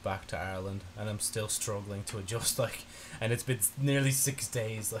 adjusted back to Ireland, and I'm still struggling to adjust, like, and it's been nearly 6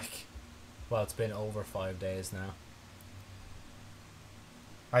 days, like, well, it's been over 5 days now.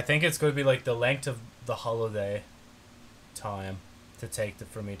 I think it's going to be like the length of the holiday time to take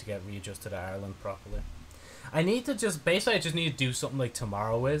for me to get readjusted to Ireland properly. I need to just, basically I just need to do something like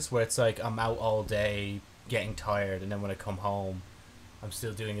tomorrow is, where it's like I'm out all day getting tired, and then when I come home, I'm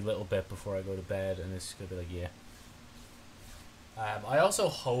still doing a little bit before I go to bed, and it's going to be like, yeah. I also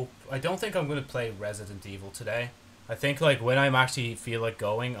hope... I don't think I'm going to play Resident Evil today. I think, like, when I'm actually feel like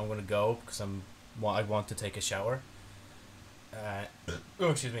going, I'm going to go, because I want to take a shower. Oh,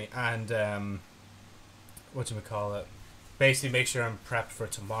 excuse me. And, whatchamacallit, basically make sure I'm prepped for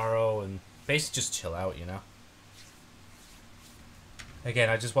tomorrow, and basically just chill out, you know? Again,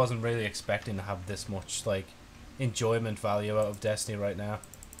 I just wasn't really expecting to have this much, like, enjoyment value out of Destiny right now.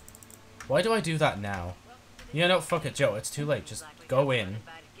 Why do I do that now? Yeah, no, fuck it, Joe. It's too late. Just go in,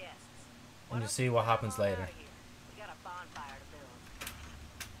 and you see what happens later.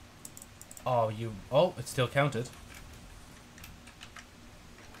 Oh, you... Oh, it still counted.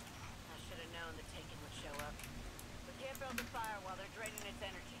 I should have known the Taken would show up. We can't build the fire while they're draining its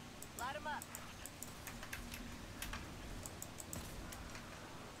energy. Light 'em up.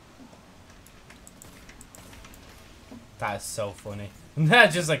 That is so funny.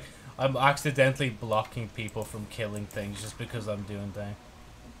 Just like, I'm accidentally blocking people from killing things just because I'm doing things.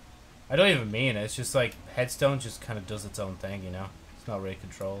 I don't even mean it. It's just like, Headstone just kind of does its own thing, you know? It's not really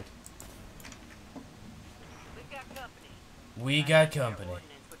controlled. We've got company. We got company.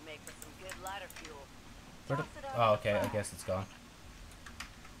 Ordnance would make for some good lighter fuel. Where the, Toss it up oh, in okay, the I fire. guess it's gone.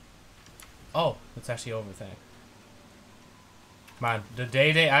 Oh, it's actually over there. Man, the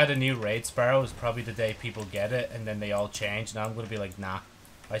day they add a new raid sparrow is probably the day people get it, and then they all change, and I'm gonna be like, nah,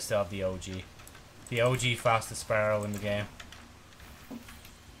 I still have the OG. The OG fastest sparrow in the game.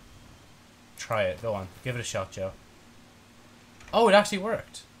 Try it, go on, give it a shot, Joe. Oh, it actually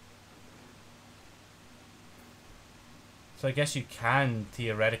worked. So I guess you can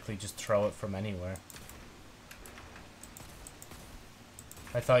theoretically just throw it from anywhere.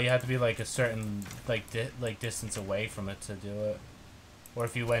 I thought you had to be like a certain like distance away from it to do it. Or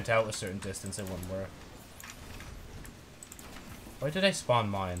if you went out a certain distance, it wouldn't work. Why did I spawn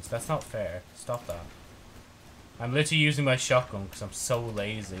mines? That's not fair. Stop that. I'm literally using my shotgun because I'm so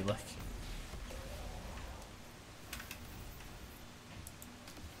lazy. Like,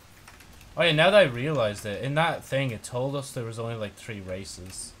 oh yeah, now that I realized it, in that thing it told us there was only like 3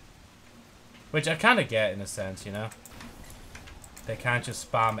 races. Which I kind of get in a sense, you know? They can't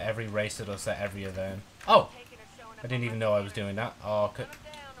just spam every race at us at every event. Oh! Taking or showing up I didn't on even my know I was banners. doing that. Oh, Cut 'em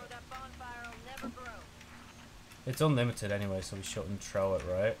down or that bonfire'll never grow. it's unlimited anyway, so we shouldn't throw it,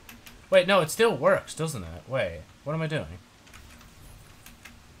 right? Wait, no, it still works, doesn't it? Wait, what am I doing?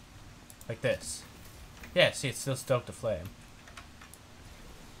 Like this. Yeah, see, it's still stoked the flame.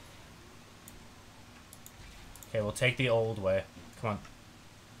 Okay, we'll take the old way. Come on.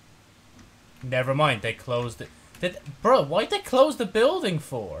 Never mind, they closed it. Bro, why'd they close the building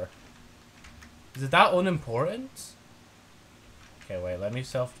for? Is it that unimportant? Okay, wait, let me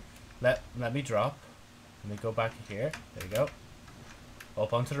drop. Let me go back here. There you go.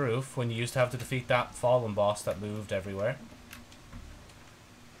 Up onto the roof when you used to have to defeat that fallen boss that moved everywhere.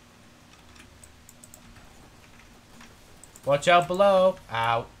 Watch out below.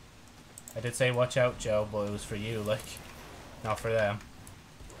 Ow. I did say watch out, Joe, but it was for you, like, not for them.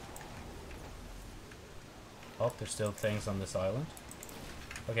 Oh, there's still things on this island.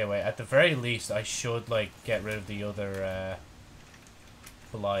 Okay, wait, at the very least, I should, like, get rid of the other,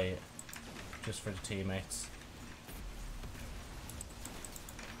 blight. Just for the teammates.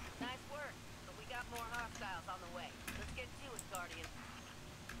 Nice work, but we got more hostiles on the way. Let's get to it, Guardian.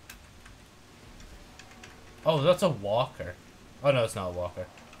 Oh, that's a walker. Oh, no, it's not a walker.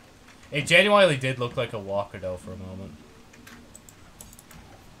 It genuinely did look like a walker, though, for a moment.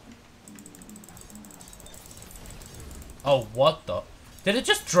 Oh, what the? Did it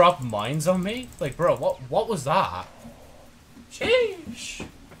just drop mines on me? Like, bro, what was that? Sheesh.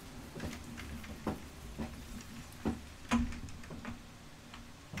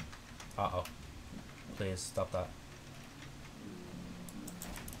 Uh-oh. Please, stop that.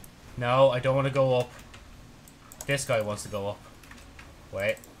 No, I don't want to go up. This guy wants to go up.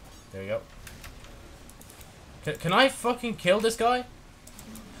 Wait. There you go. Can I fucking kill this guy?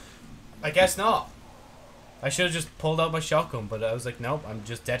 I guess not. I should have just pulled out my shotgun, but I was like, nope, I'm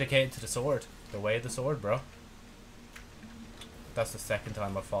just dedicated to the sword. The way of the sword, bro. That's the second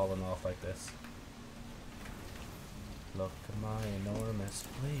time I've fallen off like this. Look at my enormous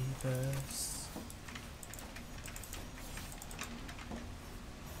bleepers.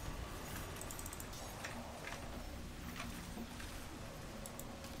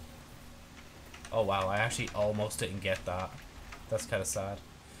 Oh wow, I actually almost didn't get that. That's kind of sad.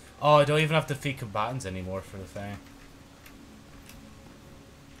 Oh, I don't even have to defeat combatants anymore for the thing.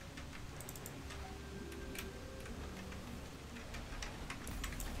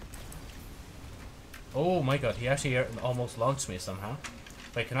 Oh my god, he actually almost launched me somehow.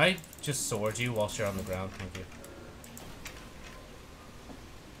 Wait, can I just sword you whilst you're on the ground? Thank you.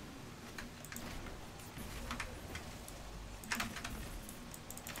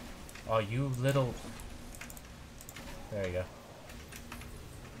 Oh, you little... There you go.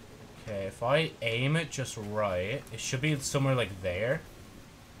 Okay, if I aim it just right, it should be somewhere like there.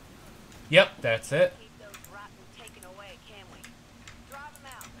 Yep, that's it. Keep those rotten taken away, can we? Drive them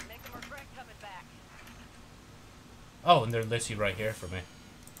out and make them regret coming back. Oh, and they're literally right here for me.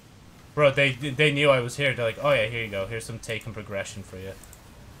 Bro, they knew I was here. They're like, oh yeah, here you go. Here's some taken progression for you.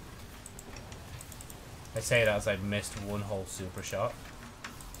 I say that as I missed one whole super shot.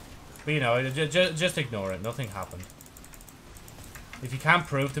 But you know, just ignore it. Nothing happened. If you can't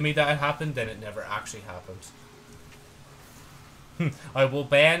prove to me that it happened, then it never actually happened. I will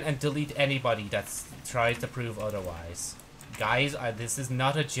ban and delete anybody that tries to prove otherwise. Guys, this is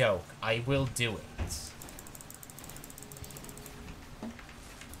not a joke. I will do it.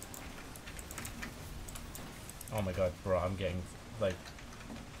 Oh my god, bro, I'm getting, like,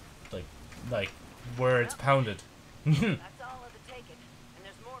 like, words pounded. That's all of the taken, and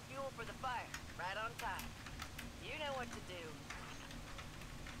there's more fuel for the fire, right on time. You know what to do.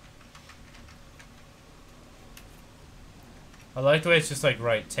 I like the way it's just like,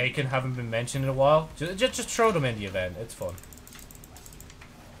 right, taken, haven't been mentioned in a while. Just throw them in the event, it's fun.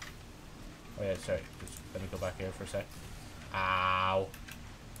 Oh yeah, sorry, just let me go back here for a sec. Ow.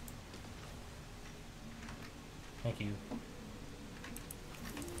 Thank you.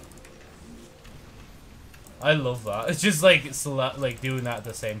 I love that. It's just like doing that at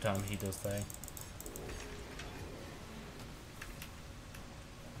the same time he does thing.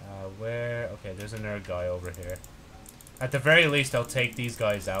 Where? Okay, there's another guy over here. At the very least, I'll take these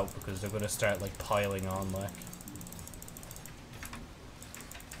guys out because they're gonna start like piling on. Like,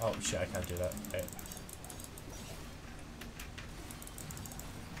 oh shit, I can't do that. Okay.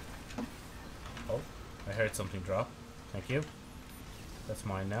 Oh, I heard something drop. Thank you. That's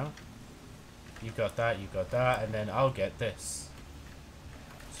mine now. You got that, and then I'll get this.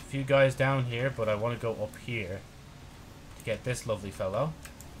 There's a few guys down here, but I want to go up here to get this lovely fellow.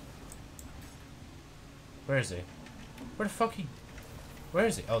 Where is he? Where the fuck he... Where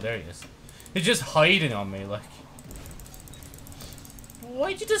is he? Oh, there he is. He's just hiding on me, like...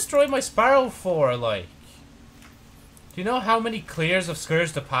 Why'd you destroy my sparrow for, like? Do you know how many clears of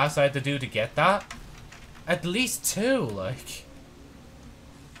Scourge to Pass I had to do to get that? At least 2, like...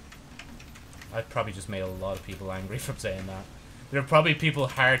 I've probably just made a lot of people angry from saying that. There are probably people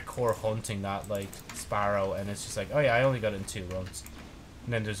hardcore hunting that, like, sparrow, and it's just like, oh yeah, I only got it in 2 runs.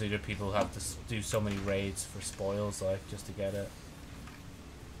 And then there's other people who have to do so many raids for spoils, like, just to get it.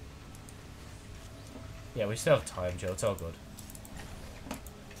 Yeah, we still have time, Joe. It's all good.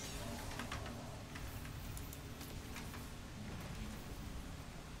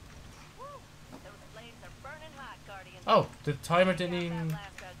 Woo! Those flames are burning hot, Guardian. Oh, the timer didn't even...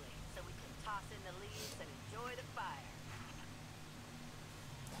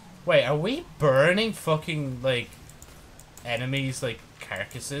 Wait, are we burning fucking, like, enemies, like,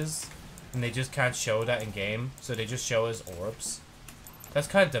 carcasses? And they just can't show that in game, so they just show as orbs? That's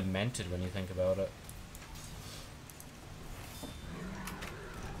kind of demented when you think about it.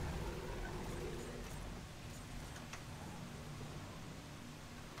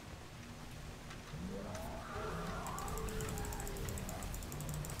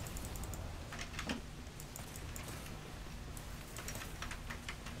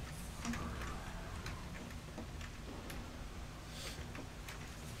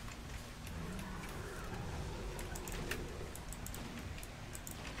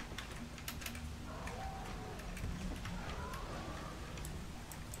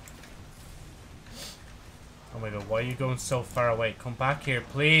 Oh my god, why are you going so far away? Come back here,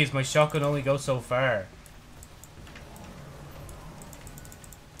 please. My shotgun only goes so far.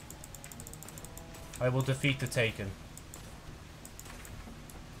 I will defeat the Taken.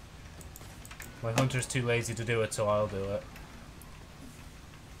 My hunter's too lazy to do it, so I'll do it.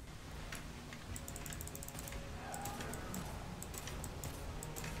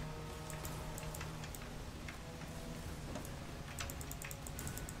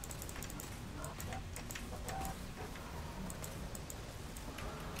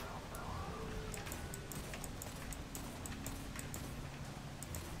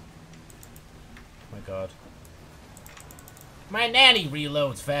 God. My nanny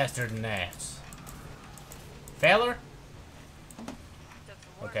reloads faster than that. Feller?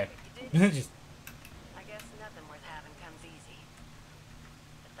 Okay. Just... I guess nothing worth having comes easy.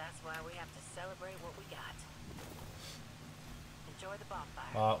 But that's why we have to celebrate what we got. Enjoy the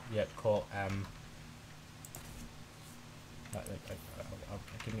bonfire. Oh, yeah, cool.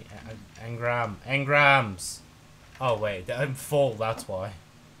 Give me engrams. Oh wait, I'm full. That's why.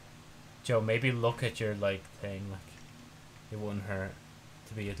 Joe, maybe look at your, like, thing, like, it wouldn't hurt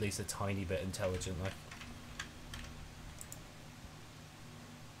to be at least a tiny bit intelligent, like.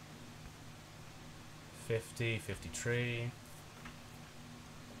 $50, $53.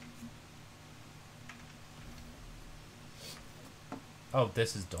 Oh,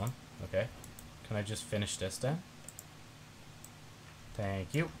 this is done. Okay. Can I just finish this then?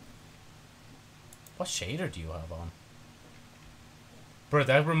 Thank you. What shader do you have on? Bro,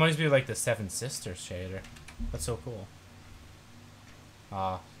 that reminds me of like the Seven Sisters shader. That's so cool.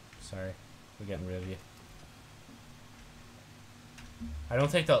 Ah, sorry. We're getting rid of you. I don't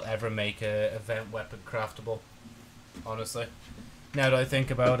think they'll ever make a event weapon craftable. Honestly. Now that I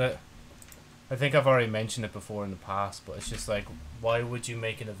think about it. I think I've already mentioned it before in the past, but it's just like, why would you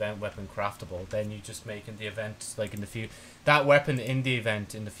make an event weapon craftable? Then you just making the event, like in the future, that weapon in the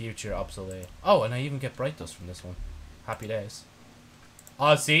event in the future obsolete. Oh, and I even get bright dust from this one. Happy days.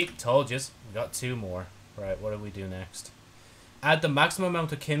 Oh, see, told yous. We got 2 more. Right, what do we do next? Add the maximum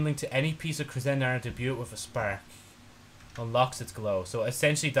amount of kindling to any piece of Crescent armor to imbue it with a spark. Unlocks its glow. So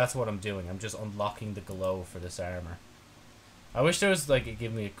essentially that's what I'm doing. I'm just unlocking the glow for this armor. I wish there was like it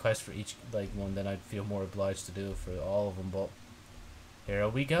give me a quest for each like one, then I'd feel more obliged to do it for all of them, but here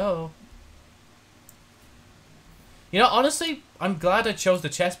we go. You know, honestly, I'm glad I chose the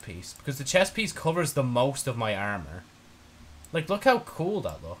chest piece, because the chest piece covers the most of my armor. Like, look how cool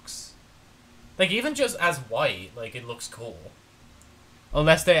that looks. Like, even just as white, like, it looks cool.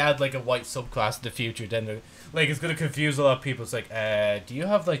 Unless they add, like, a white subclass in the future, then they're... Like, it's gonna confuse a lot of people. It's like, do you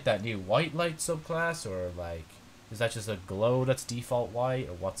have, like, that new white light subclass? Or, like, is that just a glow that's default white?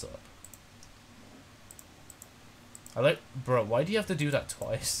 Or what's up? I like... Bro, why do you have to do that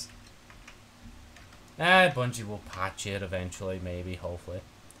twice? Bungie will patch it eventually, maybe, hopefully.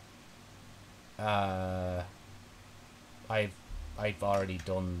 I've already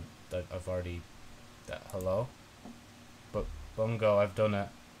done that. I've already... hello? But, Bungo, I've done it.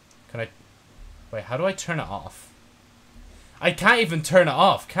 Can I... Wait, how do I turn it off? I can't even turn it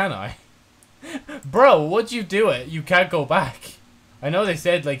off, can I? Bro, would you do it? You can't go back. I know they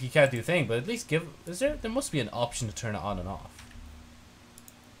said, like, you can't do a thing, but at least give... Is there... There must be an option to turn it on and off.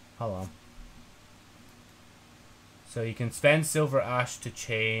 Hold on. So you can spend Silver Ash to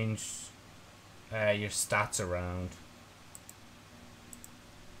change your stats around.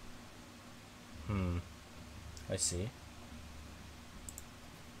 I see.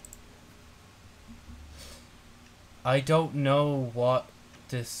 I don't know what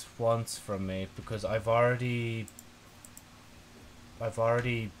this wants from me because I've already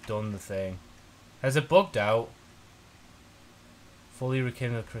done the thing. Has it bugged out? Fully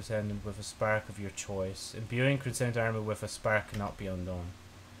rekindle Crescent with a spark of your choice. Imbuing Crescent armor with a spark cannot be undone.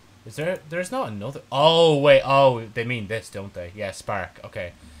 Is there... There's not another... Oh, wait. Oh, they mean this, don't they? Yeah, spark.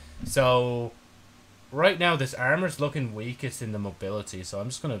 Okay. So, right now this armor's looking weakest in the mobility, so I'm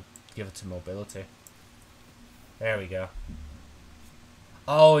just going to give it to mobility. There we go.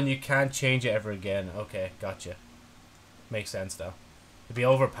 Oh, and you can't change it ever again. Okay, gotcha. Makes sense, though. It'd be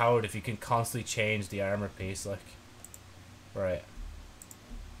overpowered if you can constantly change the armor piece, like... Right.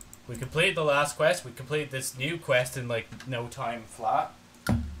 We completed the last quest. We completed this new quest in, like, no time flat.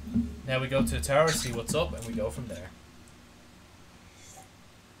 Now we go to the tower, see what's up, and we go from there.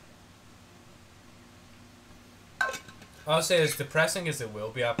 I'll say as depressing as it will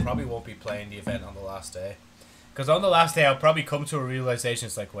be, I probably won't be playing the event on the last day. Because on the last day, I'll probably come to a realization,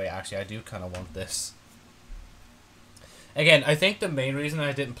 it's like, wait, actually, I do kind of want this. Again, I think the main reason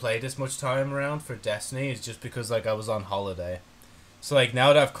I didn't play this much time around for Destiny is just because, like, I was on holiday. So, like,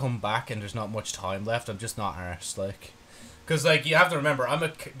 now that I've come back and there's not much time left, I'm just not arsed, like... Because, like, you have to remember, I'm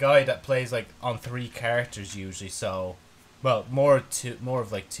a guy that plays, like, on 3 characters usually, so... Well, more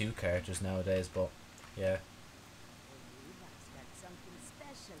of, like, 2 characters nowadays, but, yeah.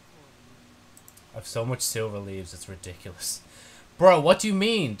 I have so much silver leaves, it's ridiculous. Bro, what do you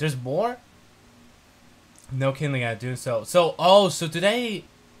mean? There's more? No kindling out doing so. So, oh, so do they...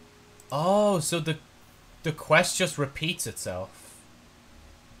 Oh, so the quest just repeats itself.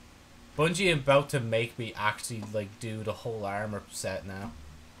 Bungie about to make me actually, like, do the whole armor set now.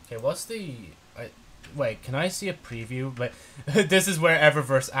 Okay, what's the... wait, can I see a preview? Like, this is where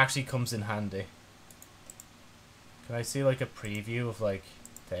Eververse actually comes in handy. Can I see, like, a preview of, like,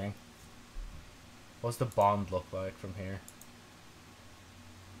 thing? What's the bond look like from here?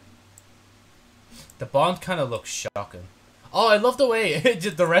 The bond kind of looks shocking. Oh, I love the way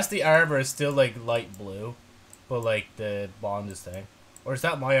the rest of the armor is still, like, light blue. But, like, the bond is thing. Or is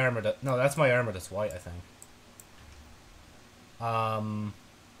that my armor that... No, that's my armor that's white, I think.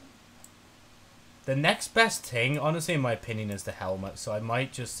 The next best thing, honestly, in my opinion, is the helmet. So I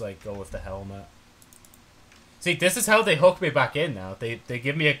might just, like, go with the helmet. See, this is how they hook me back in now. They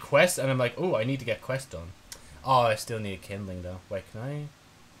give me a quest, and I'm like, oh, I need to get quest done. Oh, I still need a kindling, though. Wait, can I...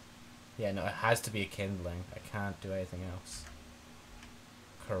 Yeah, no, it has to be a kindling. I can't do anything else.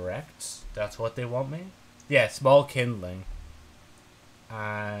 Correct? That's what they want me? Yeah, small kindling.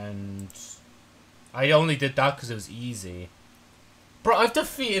 And... I only did that because it was easy. Bro, I've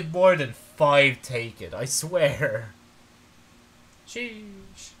defeated more than 5 Taken, I swear.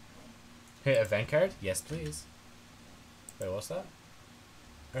 Sheesh. Hit event card? Yes, please. Wait, what's that?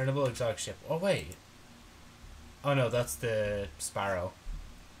 Earnable exotic ship. Oh, wait. Oh, no, that's the Sparrow.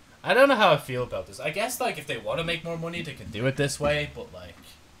 I don't know how I feel about this. I guess, like, if they want to make more money, they can do it this way, but, like,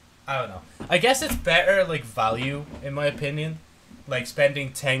 I don't know. I guess it's better, like, value, in my opinion. Like,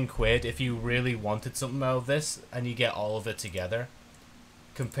 spending 10 quid if you really wanted something out of this, and you get all of it together.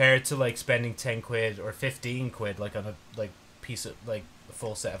 Compared to, like, spending 10 quid or 15 quid, like, on a, like, piece of, like, a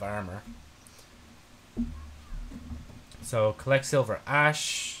full set of armor. So, collect silver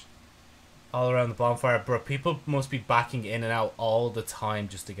ash. All around the bonfire. Bro, people must be backing in and out all the time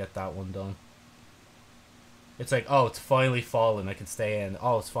just to get that one done. It's like, oh, it's finally fallen, I can stay in.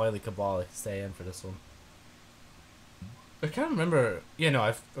 Oh, it's finally Cabal, I can stay in for this one. I can't remember. You know,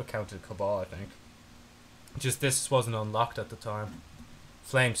 I've counted Cabal, I think. Just this wasn't unlocked at the time.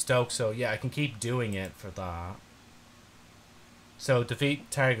 Flame Stoke, so yeah, I can keep doing it for that. So, defeat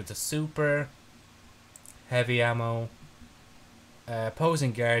target to super. Heavy ammo.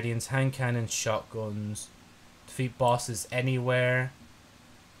 Opposing guardians, hand cannons, shotguns. Defeat bosses anywhere.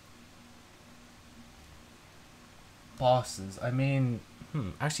 Bosses, I mean,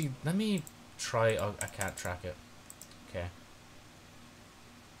 actually, let me try. Oh, I can't track it. Okay.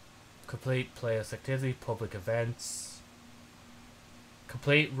 Complete playlist activity, public events.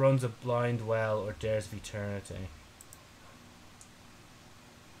 Complete runs of Blind Well or Dares of Eternity.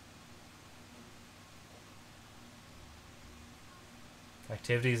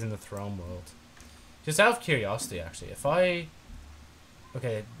 Activities in the Throne World. Just out of curiosity, actually, if I...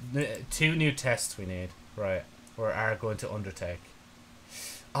 Okay, 2 new tests we need, right, or are going to undertake.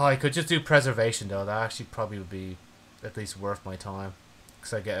 Oh, I could just do Preservation, though. That actually probably would be at least worth my time,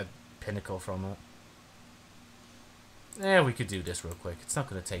 because I get a pinnacle from it. Yeah, we could do this real quick. It's not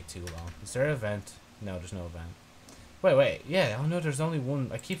going to take too long. Is there an event? No, there's no event. Wait. Yeah, oh no, there's only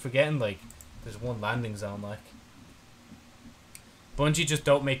one. I keep forgetting, like, there's one landing zone, like. Bungie just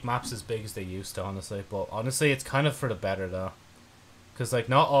don't make maps as big as they used to, honestly. But honestly, it's kind of for the better, though. Because, like,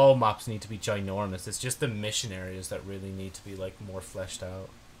 not all maps need to be ginormous. It's just the mission areas that really need to be, like, more fleshed out.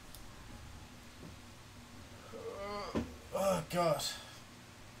 Oh, God.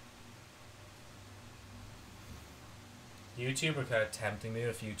 YouTube are kind of tempting me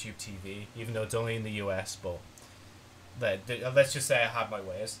with YouTube TV, even though it's only in the US, but let's just say I have my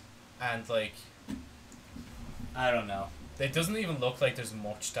ways. And, like, I don't know. It doesn't even look like there's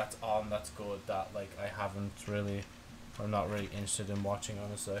much that's on that's good that, like, I haven't really, or not really interested in watching,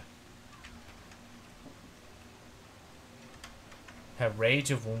 honestly. Have Rage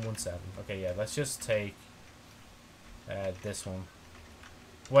of 117. Okay, yeah, let's just take this one.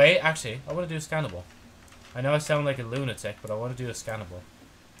 Wait, actually, I want to do a scannable. I know I sound like a lunatic, but I want to do a scannable.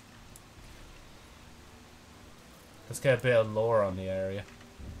 Let's get a bit of lore on the area.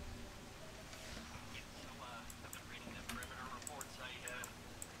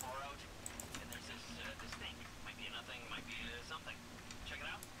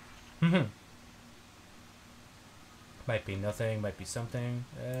 Might be nothing, might be something.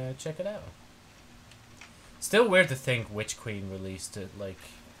 Check it out. Still weird to think Witch Queen released it, like,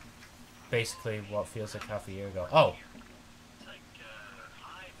 basically what feels like half a year ago. Oh! It's like,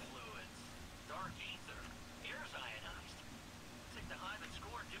 high fluids, dark ether, air's ionized. It's like the Hive and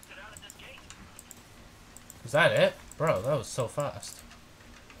Score duked it out at this gate. Is that it? Bro, that was so fast.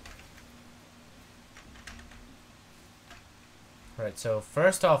 Right, so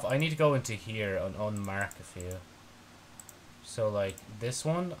first off, I need to go into here and unmark a few. So, like, this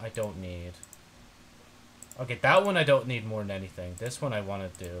one, I don't need. Okay, that one I don't need more than anything. This one I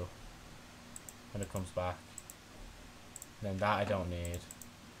want to do when it comes back. Then that I don't need.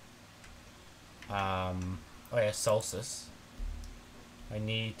 Oh yeah, Solstice. I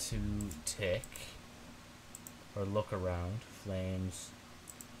need to tick. Or look around. Flames.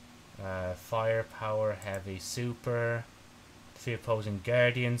 Firepower, heavy, super. Defeat opposing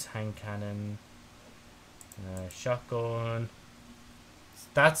guardians, hand cannon. Shotgun.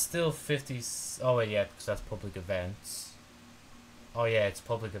 That's still 50. Oh wait, yeah, because that's public events. Oh yeah, it's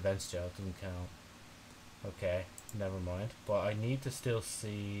public events, Joe. It doesn't count. Okay, never mind. But I need to still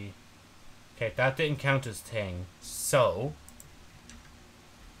see. Okay, that didn't count as thing. So,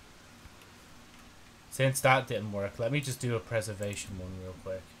 since that didn't work, let me just do a preservation one real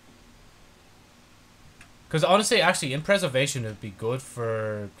quick. Because honestly, actually, in preservation, it would be good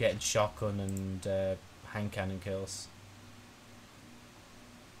for getting shotgun and hand cannon kills.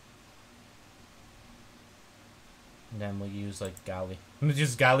 And then we'll use, like, galley.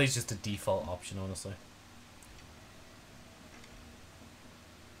 Just galley's just a default option, honestly.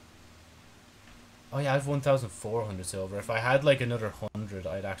 Oh yeah, I have 1,400 silver. If I had, like, another 100,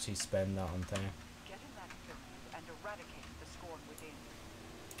 I'd actually spend that on thing. Get in that pyramid and eradicate the scorn within.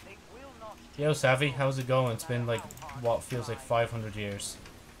 They will not Yo, Savvy, how's it going? It's been, like, what feels like 500 years.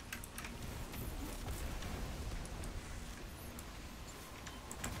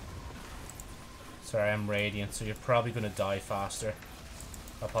 Sorry, I'm radiant, so you're probably gonna die faster.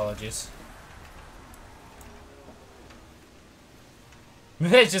 Apologies.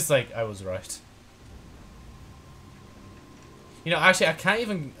 It's just like, I was right. You know, actually, I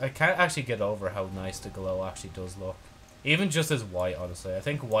can't actually get over how nice the glow actually does look. Even just as white, honestly. I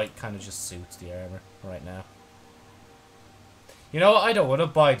think white kind of just suits the armor right now. You know what? I don't want to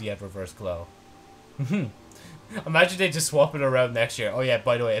buy the reverse glow. Imagine they just swap it around next year. Oh yeah,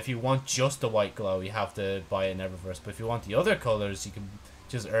 by the way, if you want just the white glow, you have to buy it in Eververse. But if you want the other colors, you can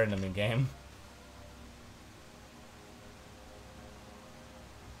just earn them in game.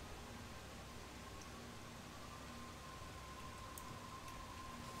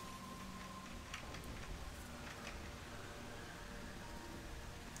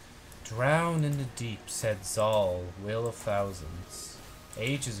 Drown in the deep, said Zal, Will of Thousands.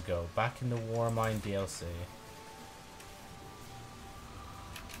 Ages ago, back in the Warmind DLC.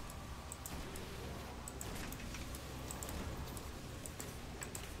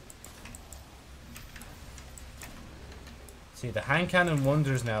 See, the hand cannon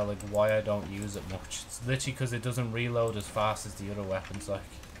wonders now, like, why I don't use it much. It's literally because it doesn't reload as fast as the other weapons, like.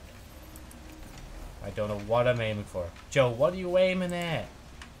 I don't know what I'm aiming for. Joe, what are you aiming at?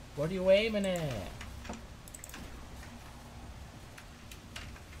 What are you aiming at?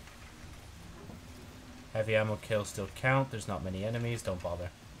 Heavy ammo kills still count. There's not many enemies. Don't bother.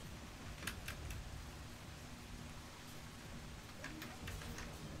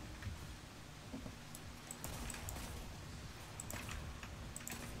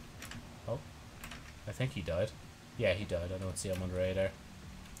 Oh. I think he died. Yeah, he died. I don't see him on the radar.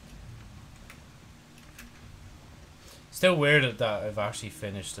 Still weird that I've actually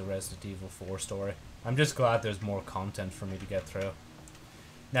finished the Resident Evil 4 story. I'm just glad there's more content for me to get through.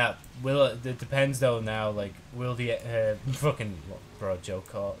 Now, it depends though now, like, will the, fucking, bro, Joe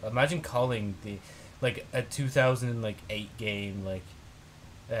call, imagine calling the, like, a 2008 game, like,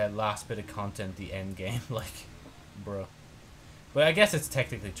 last bit of content the end game, like, bro. But I guess it's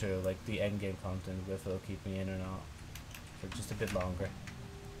technically true, like, the end game content, if it'll keep me in or not, for just a bit longer.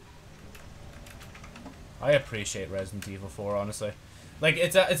 I appreciate Resident Evil 4, honestly. Like,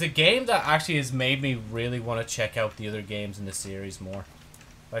 it's a game that actually has made me really want to check out the other games in the series more.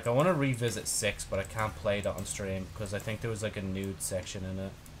 Like, I want to revisit 6, but I can't play that on stream, because I think there was, like, a nude section in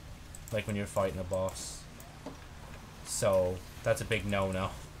it. Like, when you're fighting a boss. So, that's a big no-no.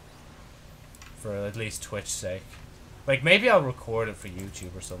 For at least Twitch's sake. Like, maybe I'll record it for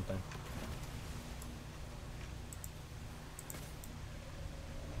YouTube or something.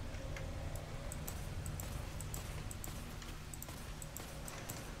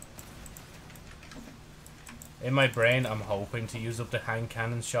 In my brain, I'm hoping to use up the hand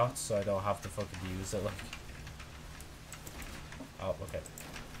cannon shots, so I don't have to fucking use it, like. Oh, okay.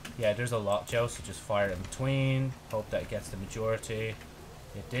 Yeah, there's a lot, Joe, so just fire in between. Hope that gets the majority.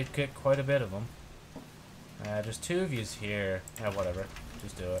 It did get quite a bit of them. There's 2 of yous here. Whatever.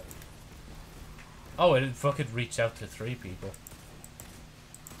 Just do it. Oh, it fucking reached out to 3 people.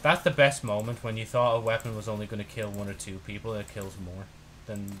 That's the best moment, when you thought a weapon was only going to kill 1 or 2 people, and it kills more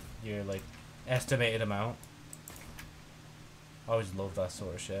than your, like, estimated amount. I always love that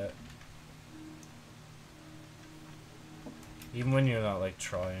sort of shit. Even when you're not, like,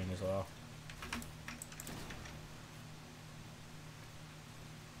 trying as well.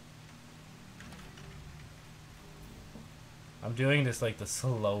 I'm doing this, like, the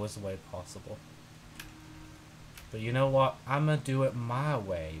slowest way possible. But you know what? I'm gonna do it my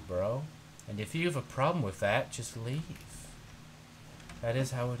way, bro. And if you have a problem with that, just leave. That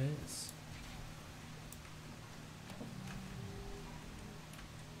is how it is.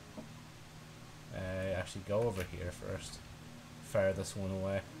 Actually go over here first. Fire this one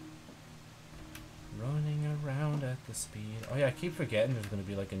away. Running around at the speed. Oh yeah, I keep forgetting there's going to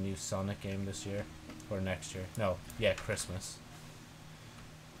be like a new Sonic game this year. Or next year. No, yeah, Christmas.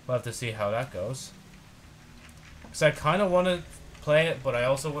 We'll have to see how that goes. Because I kind of want to play it, but I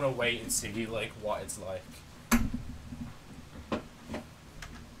also want to wait and see like what it's like.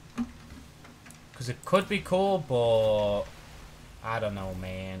 Because it could be cool, but I don't know,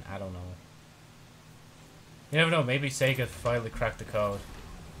 man. I don't know. You never know, maybe Sega finally cracked the code.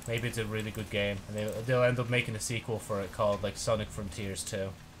 Maybe it's a really good game, and they'll end up making a sequel for it called, like, Sonic Frontiers 2.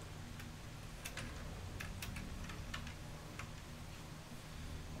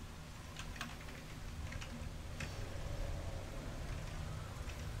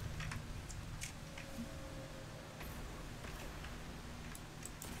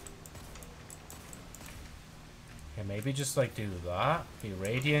 Okay, maybe just, like, do that, be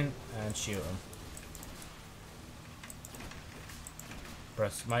radiant, and shoot him.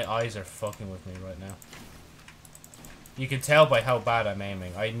 Bruh, my eyes are fucking with me right now. You can tell by how bad I'm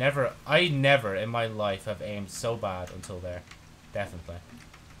aiming. I never in my life have aimed so bad until there. Definitely.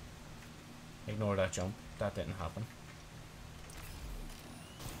 Ignore that jump. That didn't happen.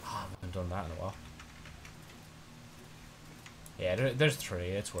 Oh, I haven't done that in a while. Yeah, there's 3.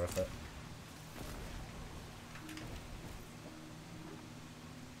 It's worth it.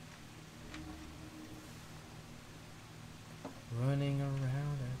 Running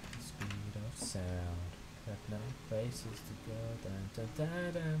around at the speed of sound. Got no places to go. Dun, dun,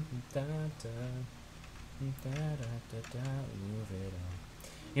 dun, dun, dun, dun. Dun, dun, dun, dun. Move it on.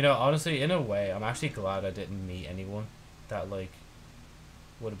 You know, honestly, in a way, I'm actually glad I didn't meet anyone that, like,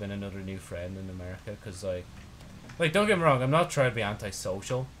 would have been another new friend in America. Because, like, don't get me wrong, I'm not trying to be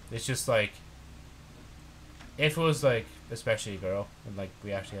antisocial. It's just, like, if it was, like, especially a girl, and, like,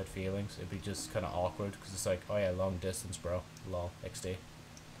 we actually had feelings, it'd be just kind of awkward. Because it's like, oh yeah, long distance, bro. Lol, XD.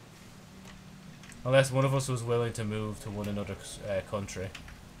 Unless one of us was willing to move to one another country.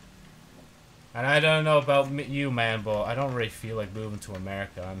 And I don't know about you, man, but I don't really feel like moving to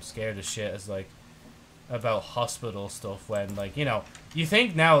America. I'm scared as shit as, like, about hospital stuff when, like, you know, you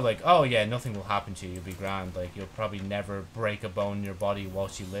think now, like, oh yeah, nothing will happen to you, you'll be grand, like, you'll probably never break a bone in your body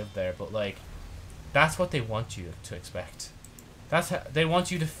whilst you live there, but, like, that's what they want you to expect. That's how they want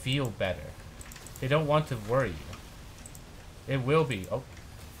you to feel better. They don't want to worry you. It will be, oh,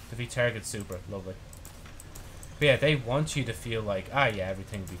 defeat target super, lovely. But yeah, they want you to feel like, ah yeah,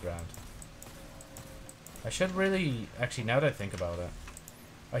 everything will be grand. I should really, actually, now that I think about it,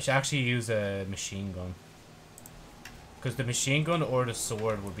 I should actually use a machine gun. Because the machine gun or the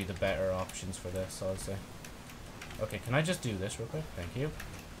sword would be the better options for this, honestly. Okay, can I just do this real quick? Thank you.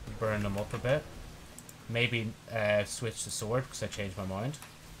 Burn them up a bit. Maybe switch to sword because I changed my mind.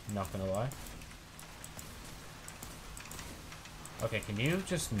 Not gonna lie. Okay, can you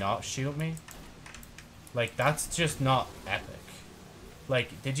just not shoot me? Like, that's just not epic.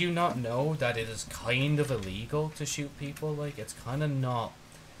 Like, did you not know that it is kind of illegal to shoot people? Like, it's kind of not...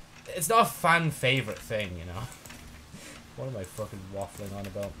 It's not a fan favorite thing, you know? What am I fucking waffling on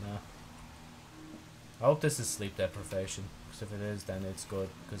about now? I hope this is sleep deprivation. Because if it is, then it's good.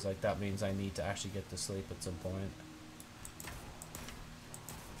 Because, like, that means I need to actually get to sleep at some point.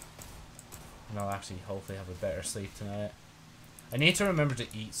 And I'll actually hopefully have a better sleep tonight. I need to remember to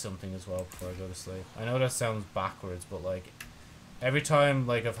eat something as well before I go to sleep. I know that sounds backwards, but, like... Every time,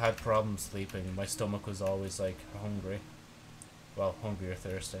 like, I've had problems sleeping, my stomach was always, like, hungry. Well, hungry or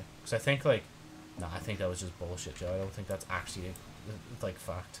thirsty. Because I think, like... Nah, I think that was just bullshit, Joe. I don't think that's actually, like,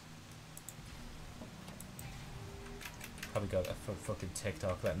 fact. Probably got a fucking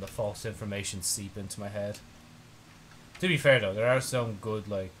TikTok letting the false information seep into my head. To be fair, though, there are some good,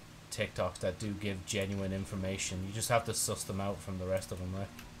 like, TikToks that do give genuine information. You just have to suss them out from the rest of them, like.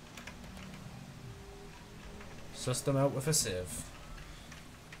 Suss them out with a sieve.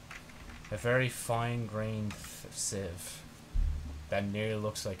 A very fine-grained sieve that nearly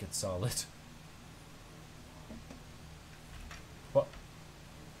looks like it's solid. What?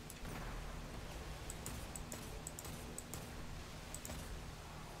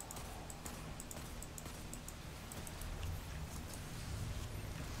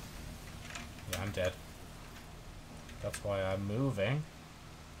 Yeah, I'm dead. That's why I'm moving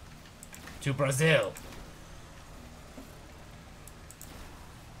to Brazil.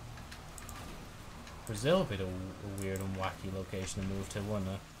 Brazil would be a weird and wacky location to move to, wouldn't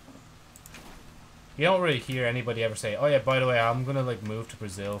it? You don't really hear anybody ever say, oh yeah, by the way, I'm gonna, like, move to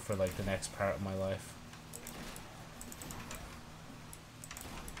Brazil for, like, the next part of my life.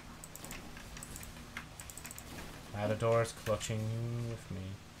 Matador's clutching with me.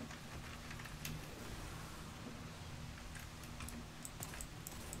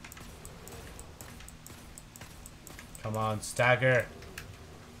 Come on, stagger!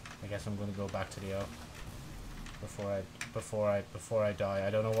 I guess I'm gonna go back to the O before I die. I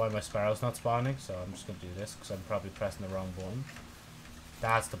don't know why my sparrow's not spawning, so I'm just gonna do this because I'm probably pressing the wrong button.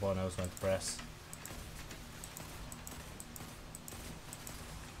 That's the button I was meant to press.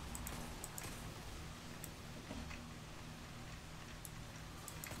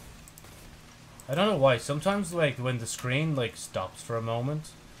 I don't know why. Sometimes, like, when the screen, like, stops for a moment,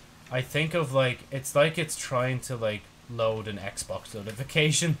 I think of, like, it's like it's trying to, like, load an Xbox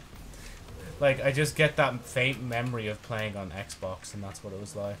notification. Like, I just get that faint memory of playing on Xbox, and that's what it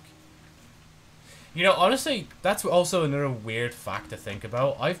was like. You know, honestly, that's also another weird fact to think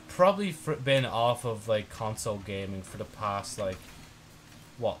about. I've probably been off of, like, console gaming for the past, like,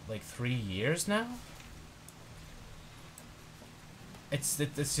 what, like 3 years now? It's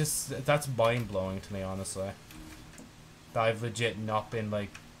just, that's mind-blowing to me, honestly. that I've legit not been like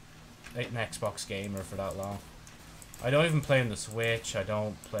an Xbox gamer for that long. I don't even play on the Switch. I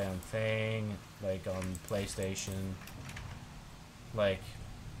don't play on thing, like on PlayStation. Like,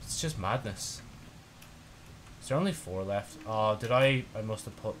 it's just madness. Is there only 4 left? Oh, did I must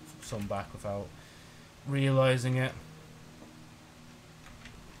have put some back without realizing it.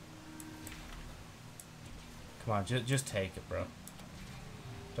 Come on, just take it, bro.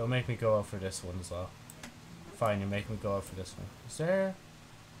 Don't make me go out for this one as well. Fine, you make me go out for this one. Is there...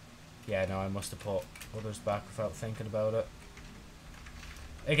 Yeah, no, I must have put others back without thinking about it.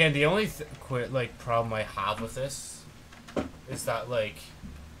 Again, the only like problem I have with this is that like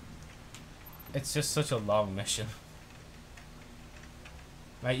it's just such a long mission.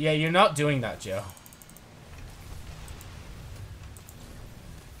 Like, yeah, you're not doing that, Joe.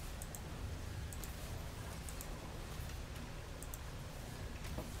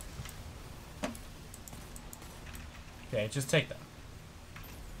 Okay, just take that.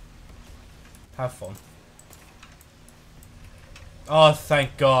 Have fun. Oh,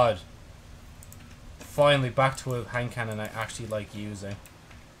 thank God. Finally back to a hand cannon I actually like using.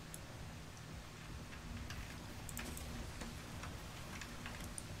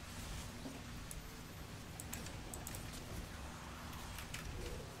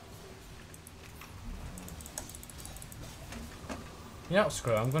 You know,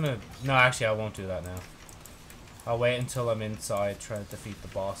 screw it, I'm gonna... No, actually, I won't do that now. I'll wait until I'm inside, try to defeat the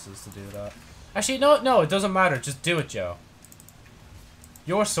bosses to do that. Actually, no, it doesn't matter. Just do it, Joe.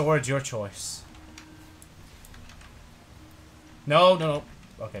 Your sword, your choice. No.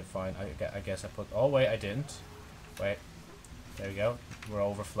 Okay, fine. I guess I put... Oh, wait, I didn't. Wait. There we go. We're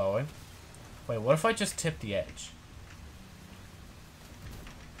overflowing. Wait, what if I just tip the edge?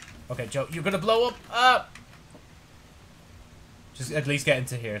 Okay, Joe, you're gonna blow up. Ah! Just at least get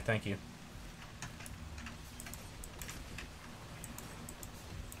into here. Thank you.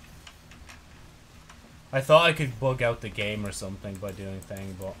 I thought I could bug out the game or something by doing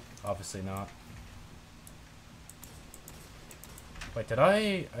thing, but obviously not. Wait, did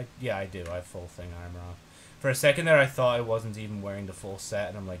I yeah, I do. I have full thing armor on. For a second there, I thought I wasn't even wearing the full set,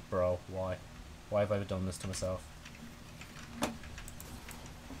 and I'm like, bro, why? Why have I done this to myself?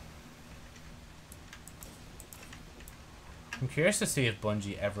 I'm curious to see if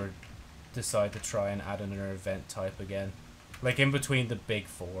Bungie ever decide to try and add another event type again. Like, in between the big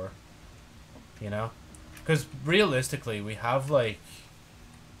 4. You know? Because realistically, we have like...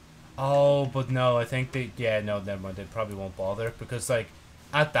 Oh, but no, I think they... Yeah, no, never mind. They probably won't bother. Because, like,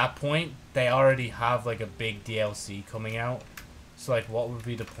 at that point, they already have, like, a big DLC coming out. So, like, what would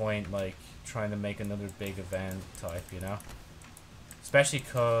be the point, like, trying to make another big event type, you know? Especially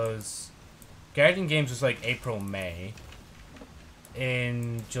because... Guardian Games was, like, April, May.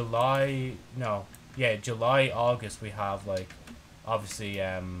 In July... No. Yeah, July, August, we have, like, obviously,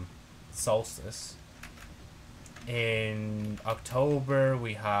 Solstice. In October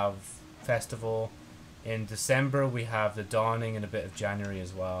we have Festival. In December we have the Dawning and a bit of January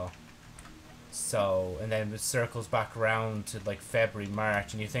as well. So, and then it circles back around to like February,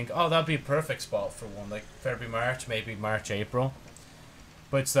 March, and you think, oh, that'd be a perfect spot for one, like February, March, maybe March, April.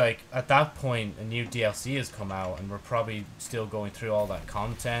 But it's like, at that point, a new DLC has come out, and we're probably still going through all that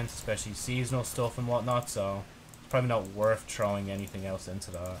content, especially seasonal stuff and whatnot, so it's probably not worth throwing anything else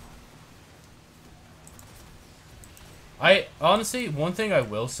into that. I honestly, one thing I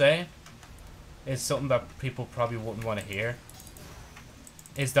will say is something that people probably wouldn't want to hear,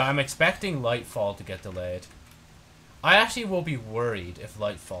 is that I'm expecting Lightfall to get delayed. I actually will be worried if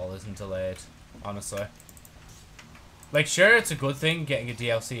Lightfall isn't delayed, honestly. Like, sure, it's a good thing getting a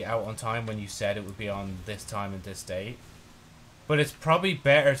DLC out on time when you said it would be on this time and this date, but it's probably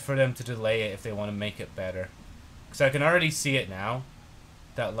better for them to delay it if they want to make it better. Because I can already see it now,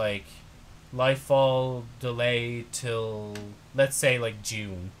 that like... Lightfall delayed till, let's say, like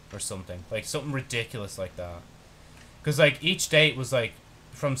June or something. Like, something ridiculous like that. Because, like, each date was, like,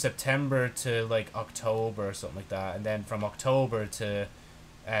 from September to, like, October or something like that. And then from October to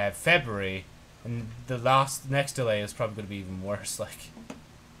February. And the next delay is probably going to be even worse, like.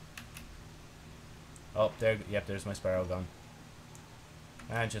 Oh, there, yep, there's my Sparrow gun.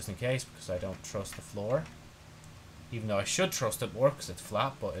 And just in case, because I don't trust the floor. Even though I should trust it more because it's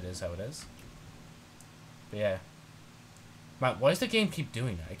flat, but it is how it is. But yeah. Man, why does the game keep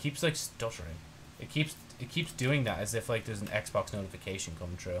doing that? It keeps like stuttering. It keeps doing that as if like there's an Xbox notification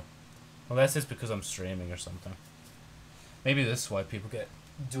coming through. Unless it's because I'm streaming or something. Maybe this is why people get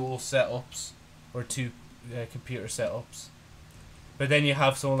dual setups or 2 computer setups. But then you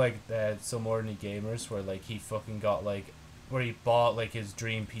have someone like some ordinary gamers where like he fucking got like where he bought like his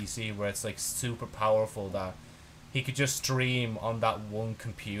dream PC where it's like super powerful that he could just stream on that one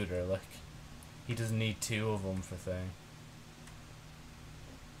computer. Like, he doesn't need two of them for thing.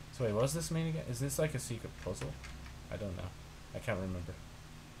 So wait, what does this mean again? Is this like a secret puzzle? I don't know. I can't remember.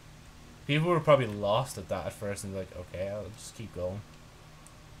 People were probably lost at that at first and like, okay, I'll just keep going.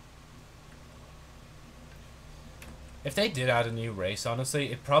 If they did add a new race,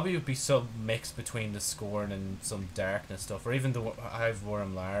 honestly, it probably would be some mix between the Scorn and some darkness stuff, or even the Hive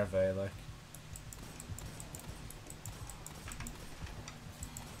Worm larvae, like.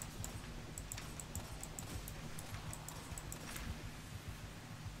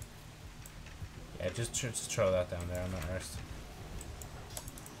 Yeah, just throw that down there, I'm not arsed.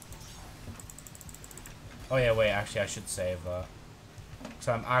 Oh yeah, wait, actually I should save that.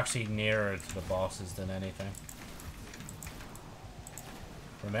 So I'm actually nearer to the bosses than anything.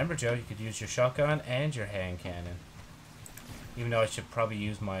 Remember, Joe, you could use your shotgun and your hand cannon. Even though I should probably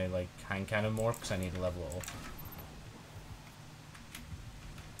use my, like, hand cannon more because I need to level it up.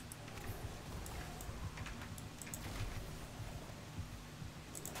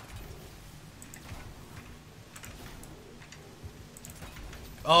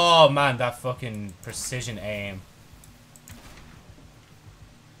 Oh man, that fucking precision aim.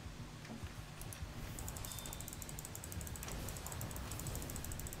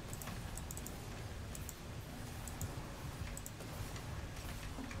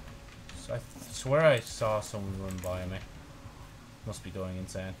 So I swear I saw someone run by me. Must be going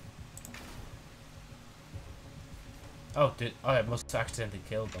insane. Oh, I must have accidentally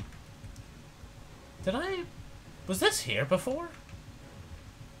killed them. Did I? Was this here before?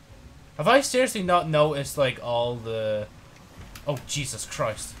 Have I seriously not noticed, like, all the... Oh, Jesus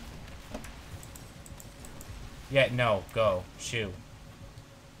Christ. Yeah, no, go. Shoot.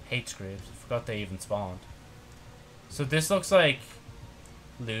 Hate scripts. Forgot they even spawned. So this looks like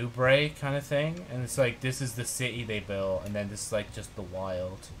Lubre kind of thing. And it's like, this is the city they built. And then this is like just the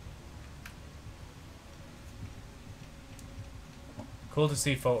wild. Cool to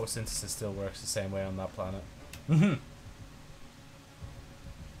see photosynthesis still works the same way on that planet.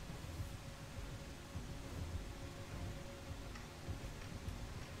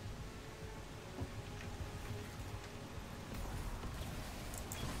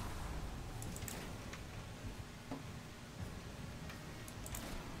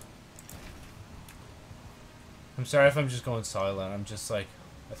 I'm sorry if I'm just going silent. I'm just like,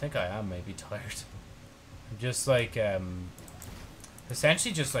 I think I am maybe tired. I'm just like,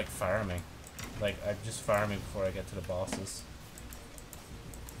 essentially just like farming. Like, I'm just farming before I get to the bosses.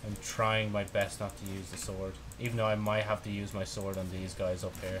 I'm trying my best not to use the sword. Even though I might have to use my sword on these guys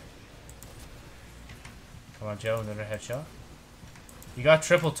up here. Come on, Joe, another headshot. You got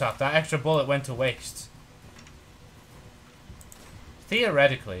triple tap. That extra bullet went to waste.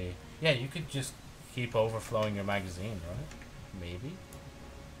 Theoretically, yeah, you could just keep overflowing your magazine, right? Maybe.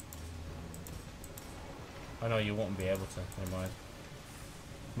 Oh no, you won't be able to. Never mind.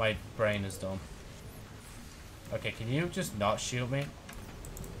 My brain is dumb. Okay, can you just not shoot me?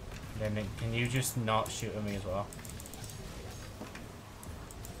 Then can you just not shoot at me as well?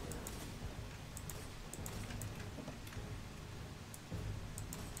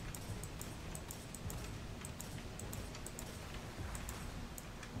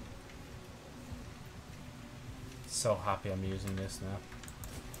 So happy I'm using this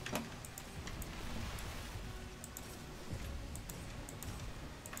now.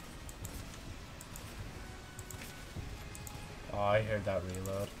 Oh, I heard that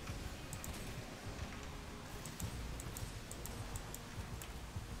reload.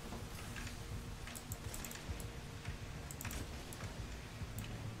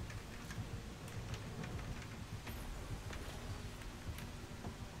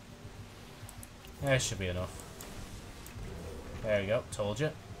 Yeah, it should be enough. There you go, told you.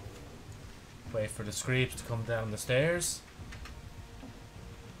 Wait for the screeps to come down the stairs.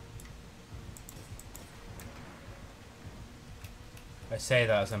 I say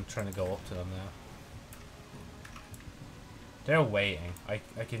that as I'm trying to go up to them now. They're waiting. I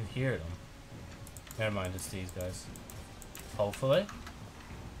can hear them. Never mind, it's these guys. Hopefully.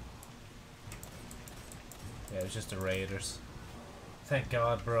 Yeah, it was just the raiders. Thank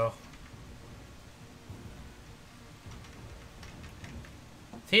God, bro.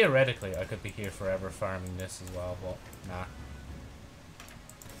 Theoretically, I could be here forever farming this as well, but nah.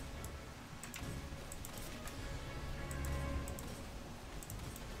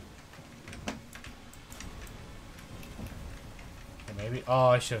 Or maybe... Oh,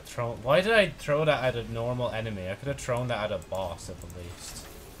 I should have thrown... Why did I throw that at a normal enemy? I could have thrown that at a boss at the least.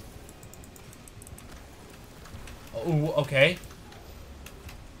 Oh, okay.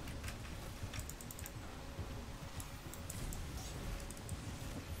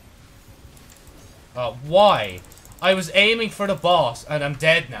 Why? I was aiming for the boss, and I'm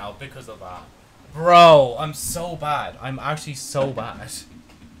dead now because of that. Bro, I'm so bad. I'm actually so bad.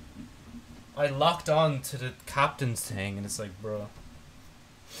 I locked on to the captain's thing, and it's like, bro.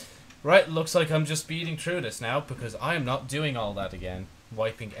 Right, looks like I'm just speeding through this now, because I am not doing all that again.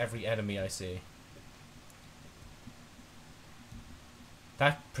 Wiping every enemy I see.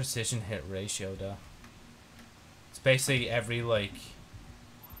 That precision hit ratio, though. It's basically every, like,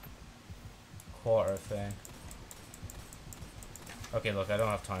 quarter thing. Okay, look, I don't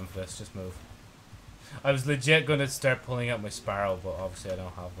have time for this. Just move. I was legit gonna start pulling out my Sparrow, but obviously I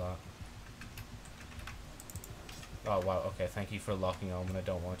don't have that. Oh, wow. Okay, thank you for locking on when I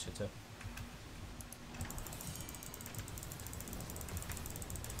don't want you to.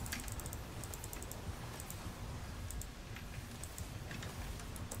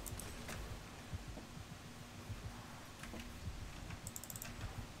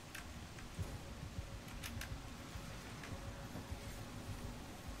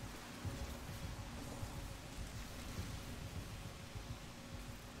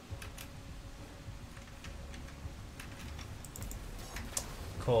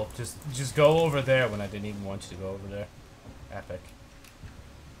 Cool. Just go over there when I didn't even want you to go over there. Epic.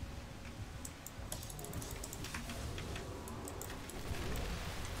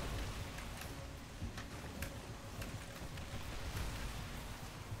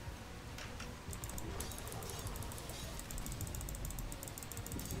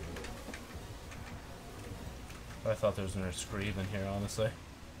 I thought there was another scream in here, honestly.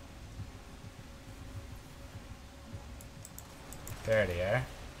 There they are.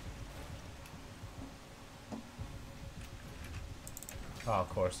 Oh, of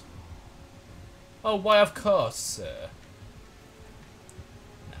course. Oh, why, of course.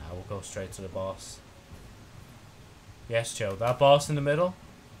 Nah, we'll go straight to the boss. Yes, Joe. That boss in the middle?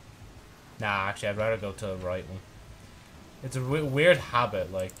 Nah, actually, I'd rather go to the right one. It's a weird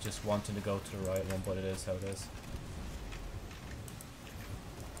habit, like, just wanting to go to the right one, but it is how it is.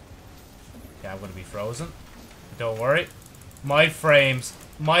 Yeah, I'm gonna be frozen. Don't worry. My frames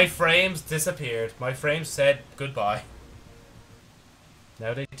disappeared. My frames said goodbye.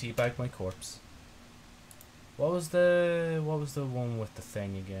 Now they teabag my corpse. What was the one with the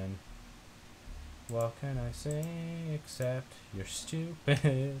thing again? What can I say except you're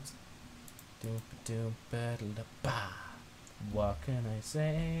stupid? Doom doom battle da ba. What can I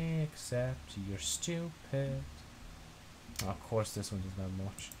say except you're stupid? Oh, of course this one doesn't have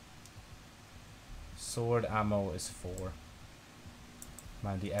much. Sword ammo is 4.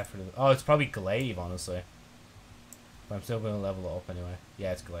 Man, the effort of... Oh, it's probably glaive, honestly. But I'm still going to level it up anyway.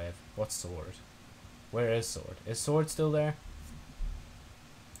 Yeah, it's glaive. What's sword? Where is sword? Is sword still there?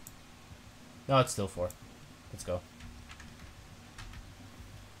 No, it's still 4. Let's go.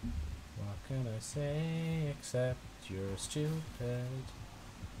 What can I say except you're stupid?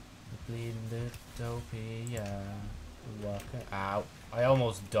 The bleeding utopia. What can... Ow. I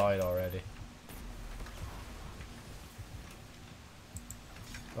almost died already.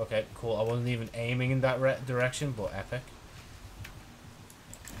 Okay, cool. I wasn't even aiming in that direction, but epic.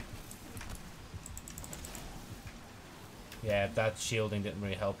 Yeah, that shielding didn't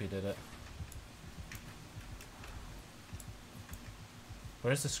really help you, did it?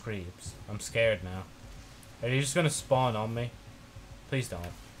 Where's the Screebs? I'm scared now. Are you just gonna spawn on me? Please don't.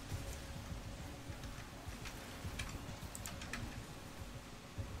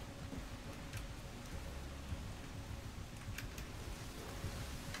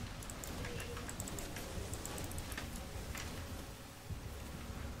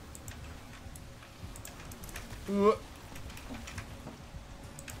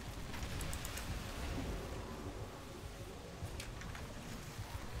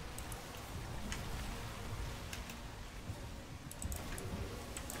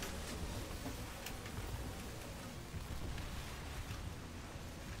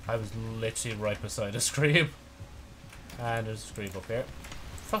 I was literally right beside a Screeb. And there's a Screeb up here.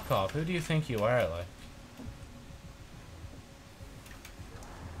 Fuck off, who do you think you are, like?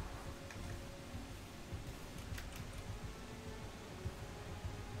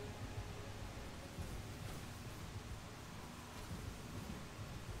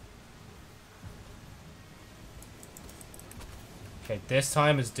 Okay, this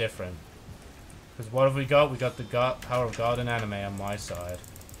time is different. Because what have we got? We got the power of God and anime on my side.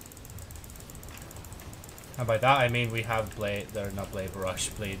 And by that I mean we have Blade, they're not Blade Rush,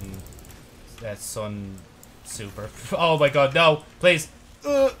 Bleeding, Sun Super. Oh my god, no! Please!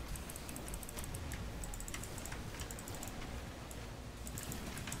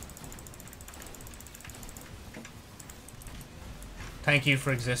 Thank you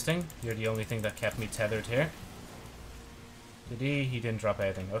for existing. You're the only thing that kept me tethered here. Did he? He didn't drop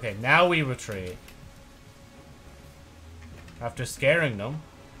anything. Okay, now we retreat. After scaring them,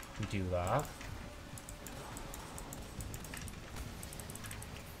 we do that.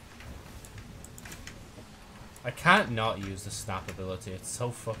 I can't not use the snap ability. It's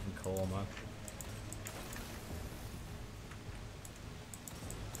so fucking cool, man.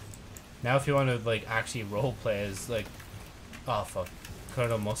 Now if you want to, like, actually roleplay as, like... Oh, fuck.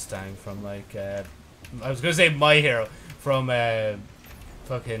 Colonel Mustang from, like, I was gonna say My Hero. From,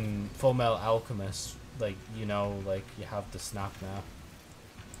 fucking Full Metal Alchemist. Like, you know, like, you have the snap now.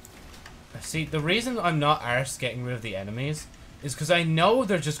 See, the reason I'm not arse getting rid of the enemies is because I know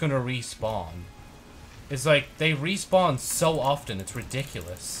they're just gonna respawn. It's like, they respawn so often, it's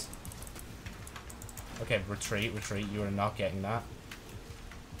ridiculous. Okay, retreat, retreat. You are not getting that.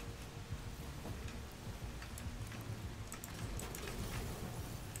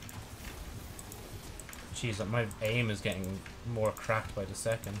 Jeez, my aim is getting more cracked by the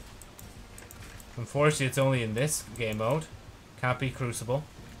second. Unfortunately, it's only in this game mode. Can't be Crucible.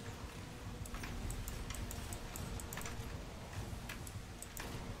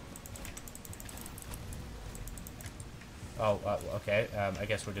 Oh, okay. I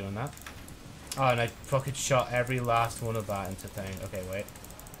guess we're doing that. Oh, and I fucking shot every last one of that into thing. Okay, wait.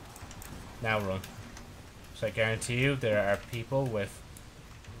 Now run. So I guarantee you there are people with...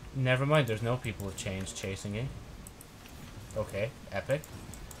 Never mind, there's no people with chains chasing you. Okay, epic.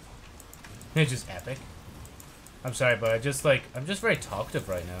 It's just epic. I'm sorry, but I'm just very talkative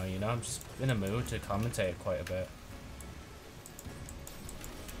right now, you know? I'm just in a mood to commentate quite a bit.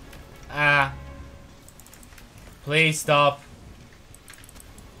 Ah. Please stop.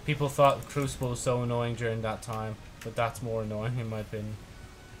 People thought Crucible was so annoying during that time, but that's more annoying in my opinion.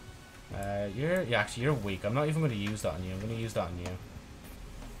 Actually, you're weak. I'm not even going to use that on you. I'm going to use that on you.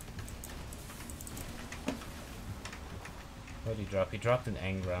 What did he drop? He dropped an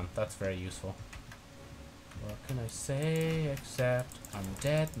engram. That's very useful. What can I say except I'm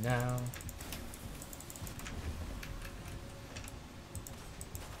dead now?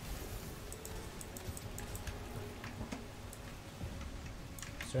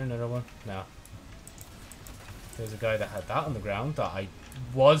 Is there another one? No. There's a guy that had that on the ground that I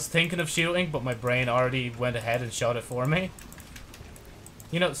was thinking of shooting, but my brain already went ahead and shot it for me.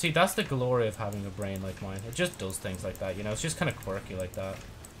 You know, see, that's the glory of having a brain like mine. It just does things like that, you know? It's just kind of quirky like that.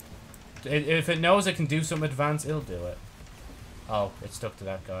 If it knows it can do something advanced, it'll do it. Oh, it stuck to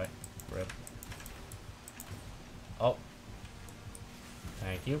that guy. Rip. Oh.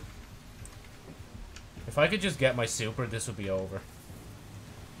 Thank you. If I could just get my super, this would be over.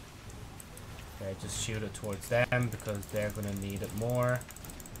 Okay, just shoot it towards them because they're going to need it more.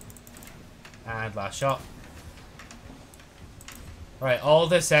 And last shot. Alright, all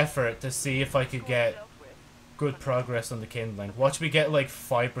this effort to see if I could get good progress on the kindling. Watch me get like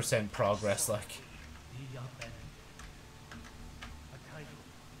 5% progress, like.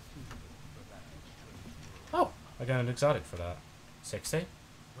 Oh, I got an exotic for that. 60?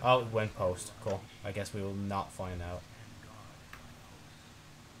 Oh, it went post. Cool. I guess we will not find out.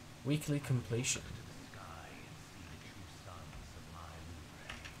 Weekly completion.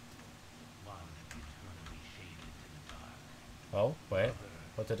 Oh, wait.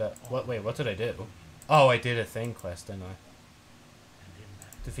 What did I do? Oh, I did a thing quest, didn't I?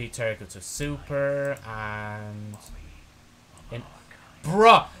 Defeat targets with super and...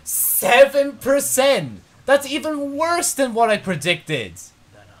 Bruh! 7%! That's even worse than what I predicted!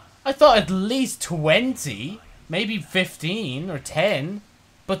 I thought at least 20, maybe 15 or 10,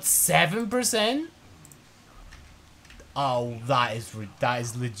 but 7%? Oh, that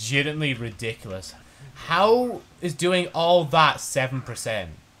is legitimately ridiculous. How is doing all that 7%?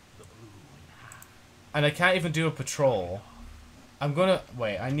 And I can't even do a patrol. I'm gonna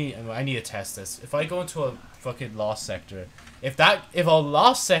wait. I need to test this. If I go into a fucking lost sector, if a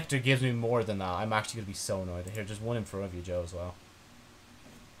lost sector gives me more than that, I'm actually gonna be so annoyed. Here, just one in front of you, Joe, as well.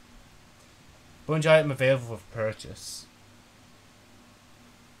 Bunch item available for purchase.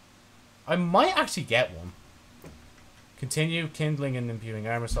 I might actually get one. Continue kindling and imbuing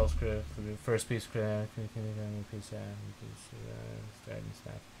armor salts for the first piece of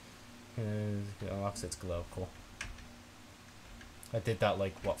unlocks its glow. Cool. I did that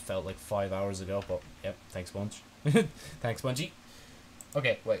like what felt like 5 hours ago, but yep, thanks bunch. Thanks Bungie.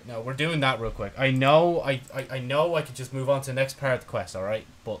 Okay, wait, no, we're doing that real quick. I know I know I could just move on to the next part of the quest, alright?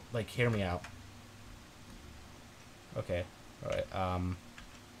 But like hear me out. Okay, alright,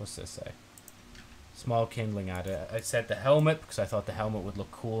 what's this say? Small kindling added. I said the helmet because I thought the helmet would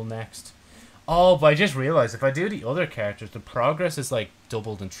look cool next. Oh, but I just realized if I do the other characters, the progress is like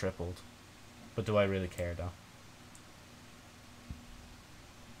doubled and tripled. But do I really care though?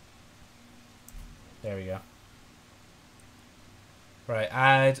 There we go. Right,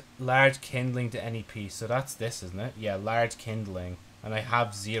 add large kindling to any piece. So that's this, isn't it? Yeah, large kindling. And I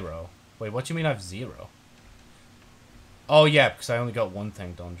have 0. Wait, what do you mean I have 0? Oh yeah, because I only got one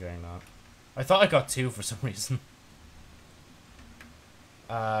thing done during that. I thought I got 2 for some reason.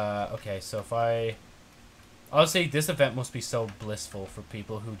 Okay, so if I... Honestly, this event must be so blissful for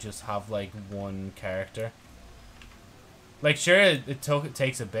people who just have, like, one character. Like, sure, it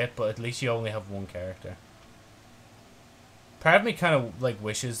takes a bit, but at least you only have one character. Part of me kind of, like,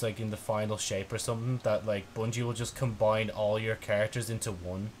 wishes, like, in the final shape or something, that, like, Bungie will just combine all your characters into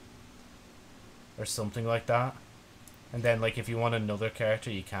one. Or something like that. And then, like, if you want another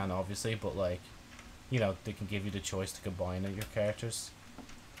character, you can, obviously, but, like, you know, they can give you the choice to combine your characters.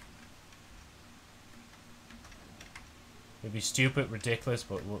 It'd be stupid, ridiculous,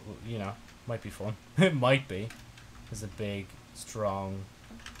 but, you know, might be fun. It might be. It's a big, strong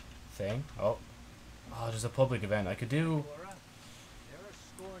thing. Oh. Oh, there's a public event. I could do...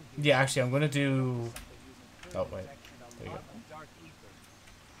 Yeah, actually, I'm going to do... Oh, wait. There you go.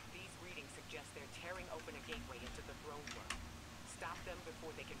 These readings suggest they're tearing open a gateway into the throne world. Stop them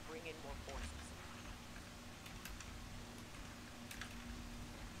before they can bring in more forces.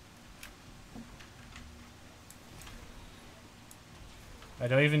 I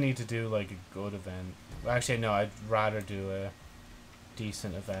don't even need to do, like, a good event. Well, actually, no, I'd rather do a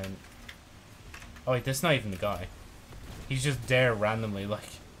decent event. Oh, wait, this is not even the guy. He's just there randomly, like,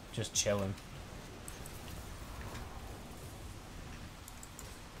 just chilling.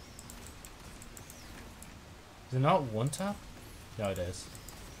 Is it not one tap? No, it is.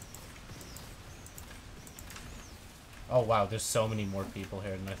 Oh, wow, there's so many more people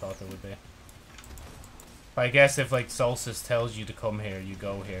here than I thought there would be. But I guess if, like, Solstice tells you to come here, you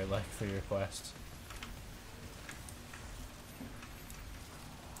go here, like, for your quest.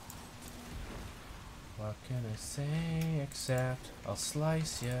 What can I say except I'll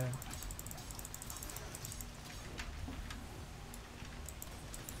slice ya?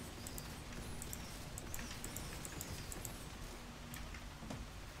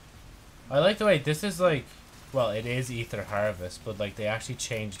 I like the way this is like, well, it is Ether Harvest, but like they actually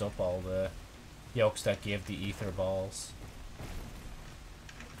changed up all the yolks that give the Ether balls.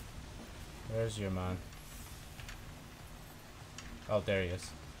 Where's your man? Oh, there he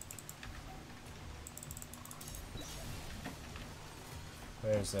is.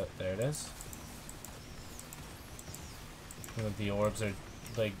 Where is it? There it is. The orbs are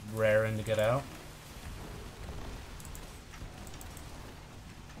like raring to get out.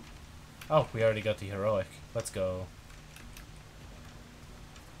 Oh, we already got the heroic. Let's go.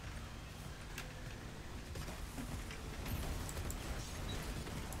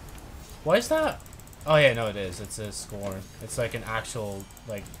 Why is that? Oh yeah, no it is. It's a Scorn. It's like an actual,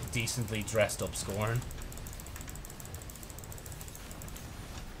 like, decently dressed up Scorn.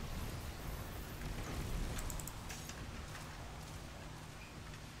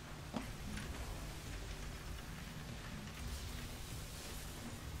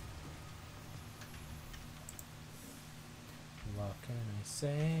 What can I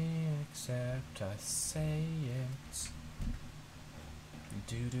say except I say it?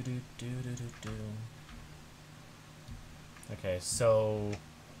 Do do do do do do do. Okay, so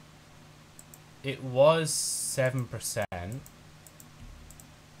it was 7%.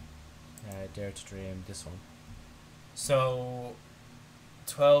 Dare to Dream, this one. So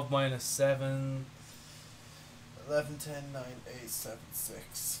 12 minus 7, 11, 10, 9, 8, 7,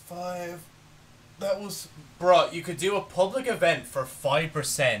 6, 5. That was... Bro, you could do a public event for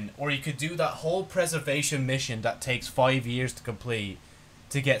 5%, or you could do that whole preservation mission that takes 5 years to complete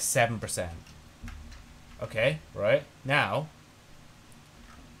to get 7%. Okay, right? Now,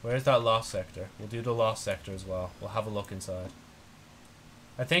 where's that lost sector? We'll do the lost sector as well. We'll have a look inside.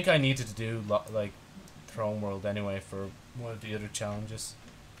 I think I needed to do, like, Throne World anyway for one of the other challenges.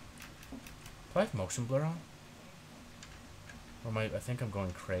 Do I have motion blur on? Or I think I'm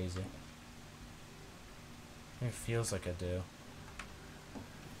going crazy. It feels like I do.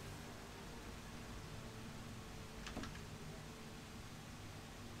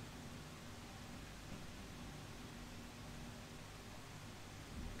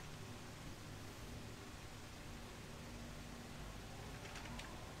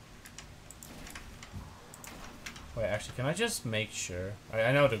 Wait, actually, can I just make sure?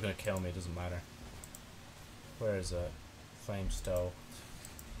 I know they're gonna kill me, it doesn't matter. Where is it? Flame stove.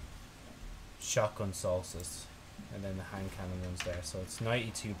 Shotgun Solstice. And then the hand cannon one's there. So it's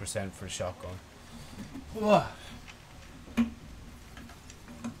 92% for shotgun. Ugh.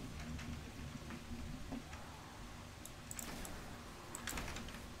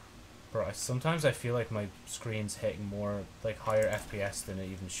 Bro, sometimes I feel like my screen's hitting more, like, higher FPS than it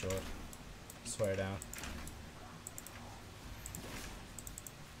even should. Swear down.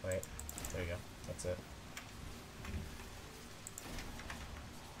 Wait, there you go. That's it.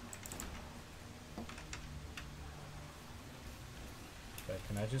 Wait,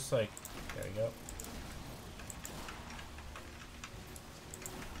 can I just, like, there you go.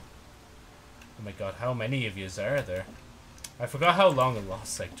 Oh my god, how many of yous are there? I forgot how long a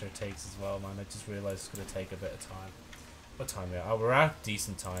lost sector takes as well, man. I just realized it's going to take a bit of time. What time are we at? Oh, we're at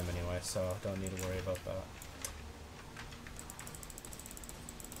decent time anyway, so I don't need to worry about that.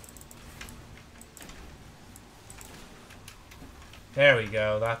 There we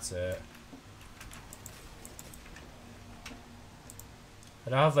go, that's it. I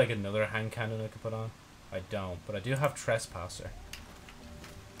don't have like another hand cannon I could put on. I don't, but I do have Trespasser.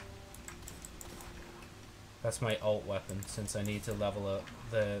 That's my alt weapon, since I need to level up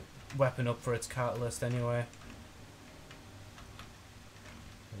the weapon up for its catalyst anyway.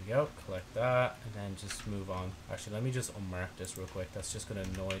 There we go, collect that, and then just move on. Actually, let me just unmark this real quick. That's just going to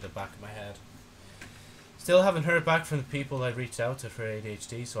annoy the back of my head. Still haven't heard back from the people I reached out to for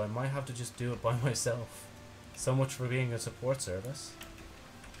ADHD, so I might have to just do it by myself. So much for being a support service.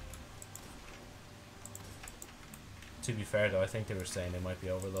 To be fair though, I think they were saying it might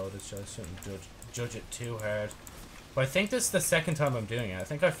be overloaded, so I shouldn't judge it too hard. But I think this is the second time I'm doing it. I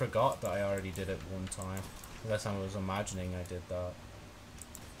think I forgot that I already did it one time. Unless I was imagining I did that.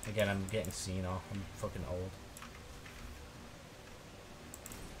 Again, I'm getting senile. I'm fucking old.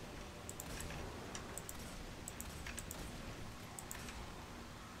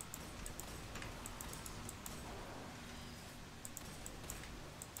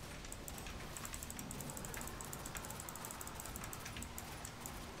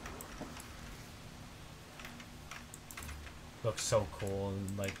 Looks so cool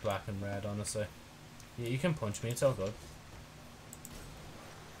in like black and red, honestly. Yeah, you can punch me, it's all good.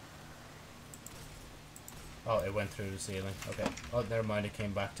 Oh, it went through the ceiling. Okay. Oh, never mind, it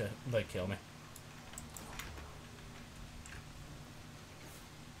came back to like kill me.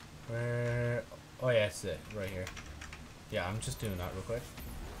 Where? Oh yeah, it's it, right here. Yeah, I'm just doing that real quick.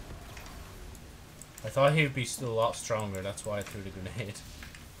 I thought he'd be still a lot stronger, that's why I threw the grenade.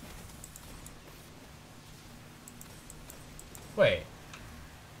 Wait.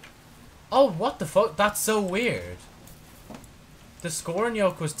 Oh, what the fuck? That's so weird. The Scorn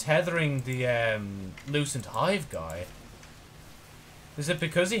Yoke was tethering the Lucent Hive guy. Is it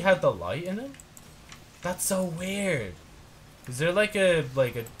because he had the light in him? That's so weird. Is there like a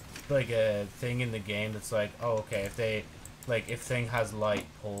thing in the game that's like, oh okay, if they if thing has light,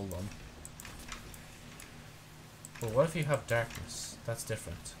 pull them. But what if you have darkness? That's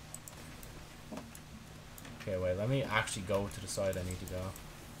different. Okay, wait, let me actually go to the side I need to go.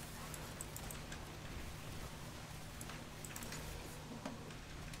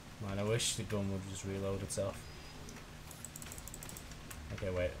 Man, I wish the gun would just reload itself. Okay,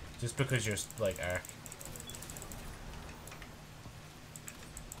 wait. Just because you're, like, arc.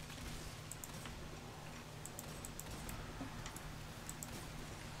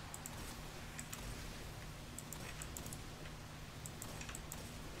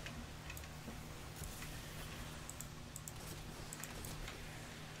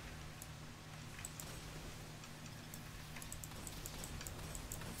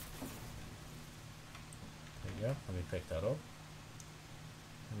 Let me pick that up.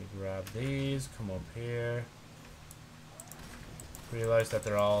 Let me grab these, come up here. Realize that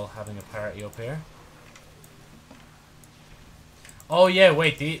they're all having a party up here. Oh yeah,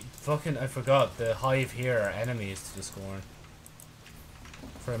 wait, I forgot, the Hive here are enemies to the Scorn.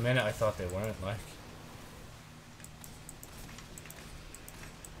 For a minute I thought they weren't, like.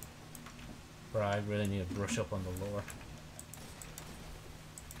 But I really need to brush up on the lore.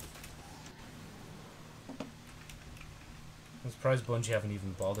 I'm surprised Bungie haven't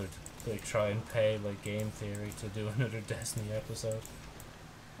even bothered to try and pay like Game Theory to do another Destiny episode.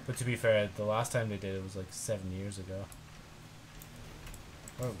 But to be fair, the last time they did it was like 7 years ago.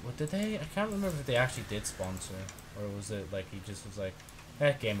 Or what did they? I can't remember if they actually did sponsor, or was it like he just was like,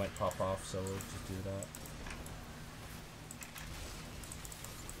 "That game might pop off, so we'll just do that."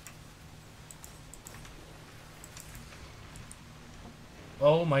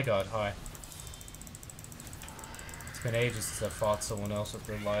 Oh my god! Hi. It's been ages since I fought someone else with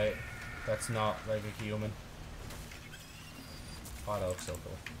their light. That's not like a human. Oh, that looks so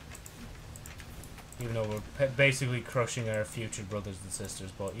cool. Even though we're basically crushing our future brothers and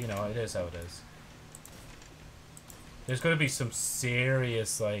sisters, but you know, it is how it is. There's going to be some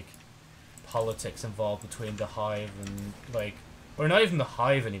serious, like, politics involved between the Hive and, like, or not even the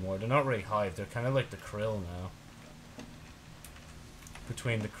Hive anymore. They're not really Hive. They're kind of like the Krill now.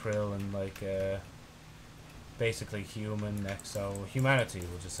 Between the Krill and, like, basically humanity,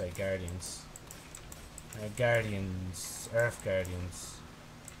 we'll just say Guardians. Guardians, Earth Guardians.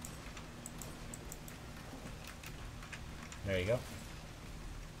 There you go.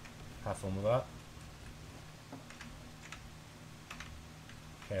 Have fun with that.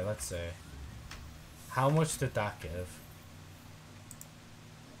 Okay, let's see. How much did that give?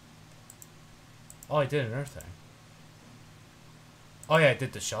 Oh, I did an Earth thing. Oh yeah, I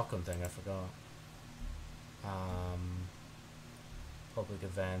did the shotgun thing, I forgot. Public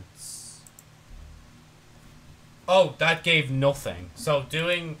events. Oh, that gave nothing. So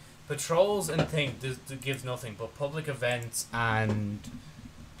doing patrols and things gives nothing, but public events and...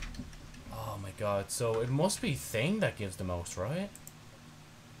 Oh my god, so it must be thing that gives the most, right?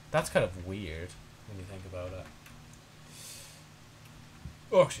 That's kind of weird when you think about it.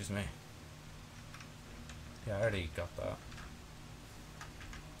 Oh, excuse me. Yeah, I already got that.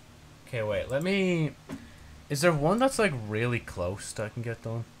 Okay, wait, let me... Is there one that's like really close that I can get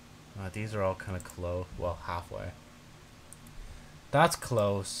done? These are all kind of close. Well, halfway. That's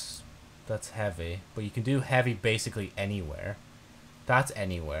close. That's heavy. But you can do heavy basically anywhere. That's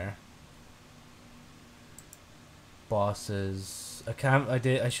anywhere. Bosses.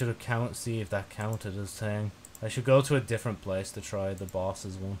 I should have see if that counted as thing. I should go to a different place to try the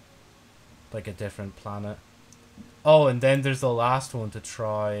bosses one. Like a different planet. Oh, and then there's the last one to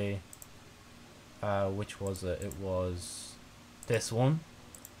try. Which was it? It was this one.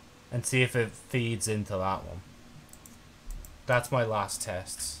 And see if it feeds into that one. That's my last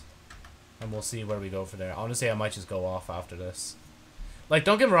tests. And we'll see where we go from there. Honestly, I might just go off after this. Like,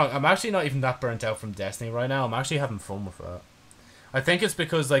 don't get me wrong, I'm actually not even that burnt out from Destiny right now. I'm actually having fun with it. I think it's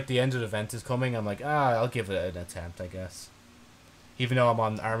because, like, the end of the event is coming. I'm like, I'll give it an attempt, I guess. Even though I'm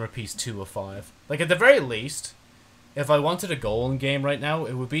on armor piece 2 of 5. Like, at the very least, if I wanted a goal in game right now,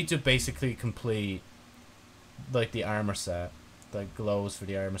 it would be to basically complete, like, the armor set. Like, glows for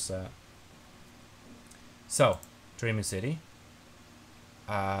the armor set. So, Dreaming City.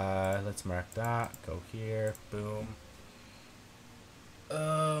 Let's mark that. Go here. Boom.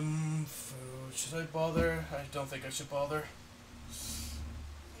 Food. Should I bother? I don't think I should bother.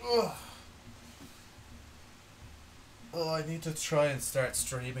 Ugh. Oh, I need to try and start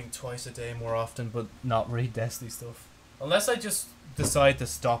streaming twice a day more often, but not read Destiny stuff. Unless I just decide to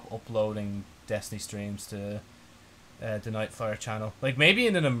stop uploading Destiny streams to the JosephniteFlyer channel. Like, maybe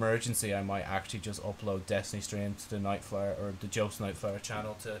in an emergency I might actually just upload Destiny streams to the JosephniteFlyer or the JosephniteFlyer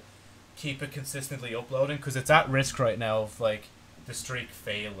channel to keep it consistently uploading, because it's at risk right now of, like, the streak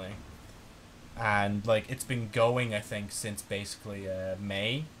failing. And, like, it's been going, I think, since basically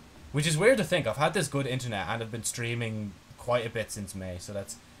May. Which is weird to think. I've had this good internet and I've been streaming quite a bit since May. So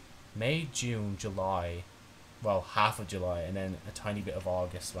that's May, June, July. Well, half of July and then a tiny bit of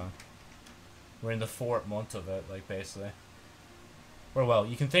August, man. We're in the 4th month of it, like, basically. Or, well,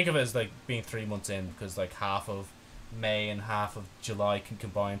 you can think of it as, like, being 3 months in, because, like, half of May and half of July can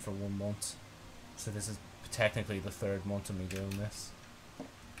combine for 1 month. So this is technically the 3rd month of me doing this.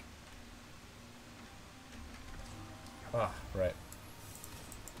 Ah, right.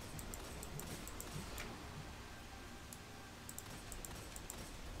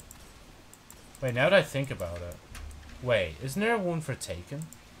 Wait, now that I think about it. Wait, isn't there one for Taken?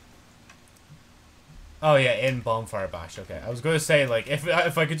 Oh yeah, in Bonfire Bash. Okay, I was going to say, like,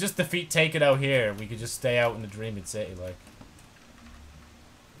 if I could just defeat Taken out here, we could just stay out in the Dreaming City, like.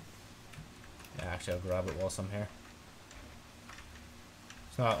 Yeah, actually, I'll grab it whilst I'm here.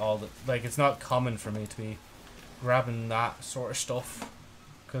 It's not all the, like, it's not common for me to be grabbing that sort of stuff,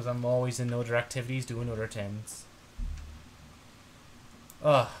 because I'm always in other activities doing other things.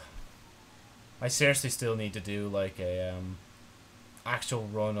 Ugh. I seriously still need to do, like, a actual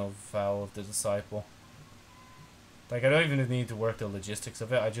run of Vow of the Disciple. Like, I don't even need to work the logistics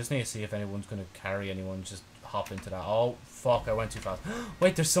of it. I just need to see if anyone's going to carry anyone. Just hop into that. Oh, fuck, I went too fast.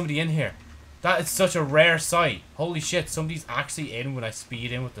 Wait, there's somebody in here. That is such a rare sight. Holy shit, somebody's actually in when I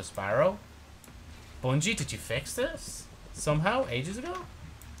speed in with the Sparrow. Bungie, did you fix this? Somehow? Ages ago?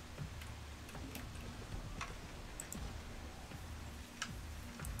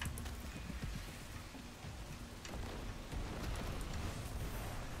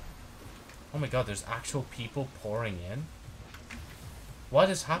 Oh my god, there's actual people pouring in? What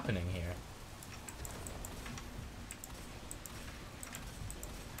is happening here?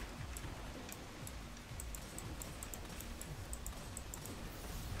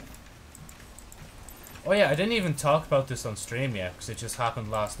 Oh yeah, I didn't even talk about this on stream yet because it just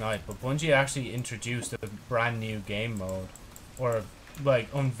happened last night. But Bungie actually introduced a brand new game mode, or like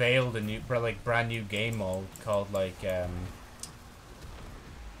unveiled a new, like brand new game mode called like I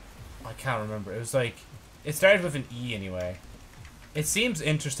can't remember. It was like it started with an E anyway. It seems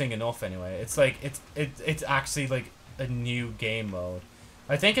interesting enough anyway. It's like it's actually like a new game mode.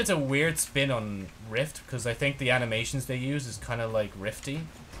 I think it's a weird spin on Rift because I think the animations they use is kind of like Rifty.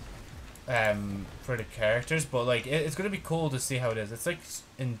 For the characters, but like it's gonna be cool to see how it is. It's like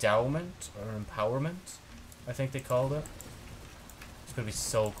endowment or empowerment, I think they called it. It's gonna be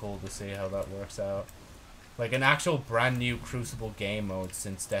so cool to see how that works out. Like an actual brand new Crucible game mode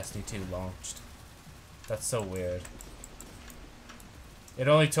since Destiny 2 launched. That's so weird. It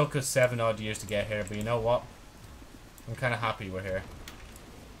only took us 7 odd years to get here, but you know what? I'm kind of happy we're here.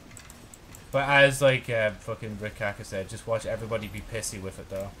 But as like fucking Rick Kaka said, just watch everybody be pissy with it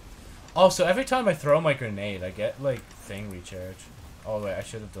though. Also, every time I throw my grenade, I get, like, thing recharge. Oh, wait, I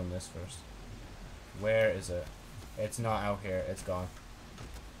should have done this first. Where is it? It's not out here. It's gone.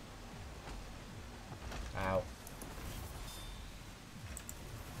 Ow.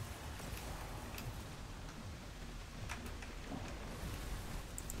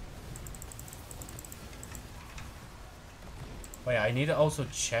 Oh, yeah, I need to also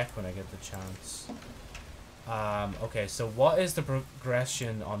check when I get the chance. Okay, so what is the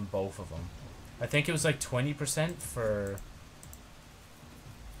progression on both of them? I think it was like 20% for...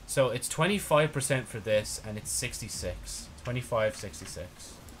 So it's 25% for this, and it's 66. 25,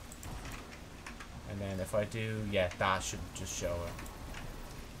 66. And then if I do... Yeah, that should just show it.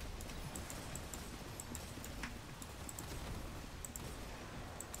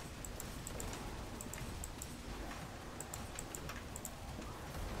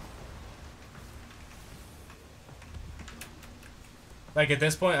 Like, at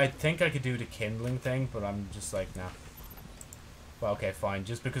this point, I think I could do the kindling thing, but I'm just like, nah. Well, okay, fine.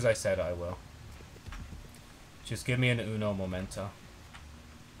 Just because I said I will. Just give me an Uno Momento.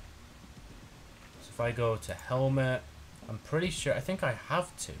 So if I go to helmet, I'm pretty sure, I think I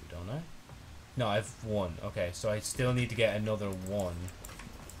have 2, don't I? No, I have 1. Okay, so I still need to get another 1.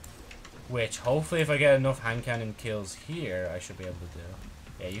 Which, hopefully, if I get enough hand cannon kills here, I should be able to do.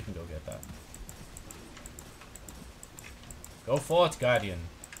 Yeah, you can go get that. Go forth, Guardian.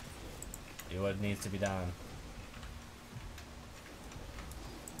 Do what needs to be done.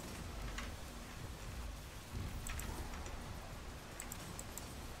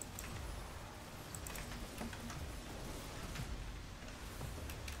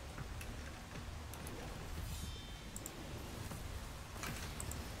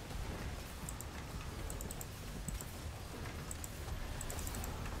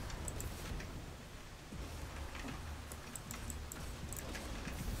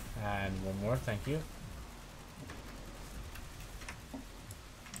 And one more, thank you.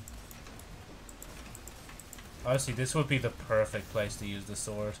 Honestly, this would be the perfect place to use the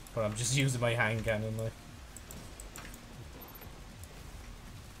sword, but I'm just using my hand cannon, like.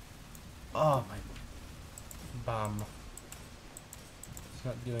 Oh my... Bam. It's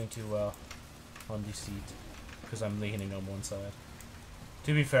not doing too well on the seat, because I'm leaning on one side.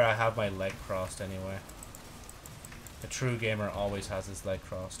 To be fair, I have my leg crossed anyway. A true gamer always has his leg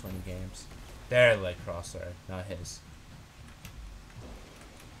crossed when he games. Their leg crossed, sorry, not his.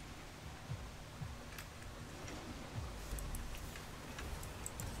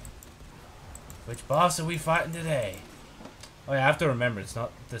 Which boss are we fighting today? Oh yeah, I have to remember, it's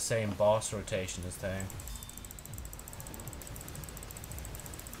not the same boss rotation as Thane.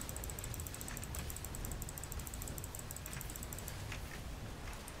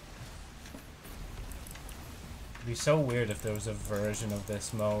 It'd be so weird if there was a version of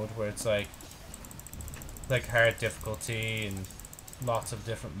this mode where it's like hard difficulty and lots of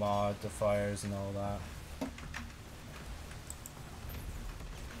different modifiers and all that.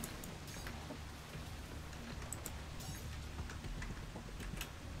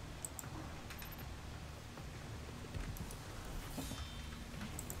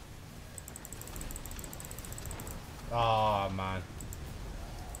 Oh man.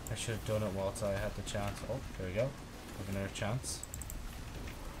 I should have done it whilst I had the chance. Oh, there we go. Have another chance.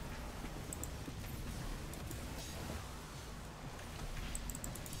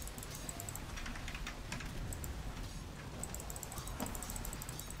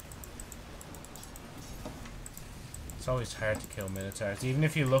 It's always hard to kill Minotaurs. Even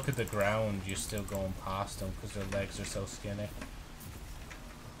if you look at the ground, you're still going past them because their legs are so skinny.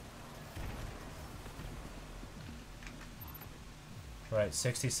 Right,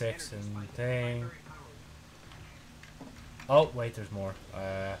 66 and thing. Oh, wait, there's more.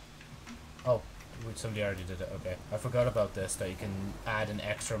 Oh, Somebody already did it. Okay. I forgot about this, that you can add an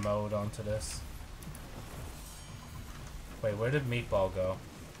extra mode onto this. Wait, where did Meatball go?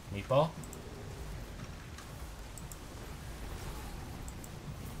 Meatball?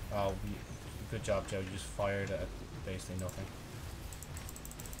 Oh, good job, Joe. You just fired at basically nothing.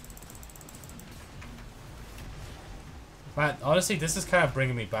 Man, honestly, this is kind of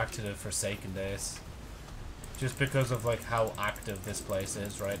bringing me back to the Forsaken days. Just because of, like, how active this place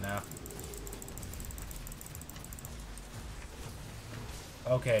is right now.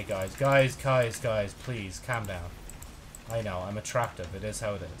 Okay, guys, please, calm down. I know, I'm attractive. It is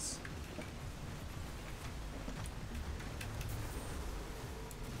how it is.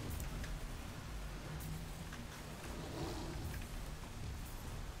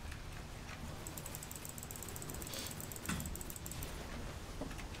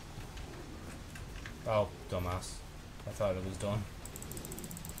 Oh, dumbass. I thought it was done.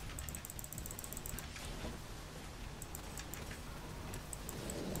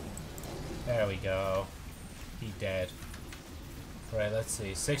 There we go. He dead. Right, let's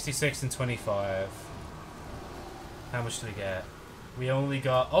see. 66 and 25. How much did we get? We only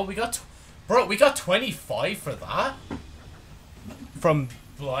got... Oh, we got... Bro, we got 25 for that? From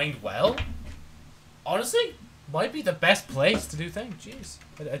Blind Well? Honestly, might be the best place to do things. Jeez.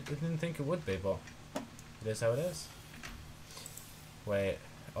 I didn't think it would be, but... It is how it is. Wait.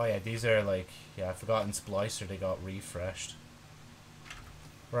 Oh yeah, these are like... Yeah, I've forgotten Splicer. They got refreshed.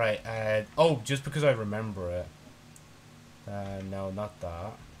 Right, oh, just because I remember it. No, not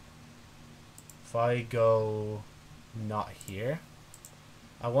that. If I go... Not here.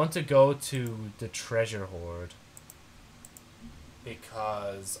 I want to go to the treasure hoard.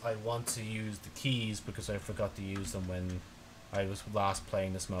 Because I want to use the keys because I forgot to use them when I was last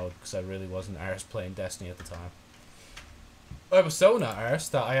playing this mode. Because I really wasn't arsed playing Destiny at the time. I was so not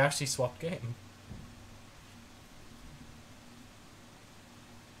arsed that I actually swapped game.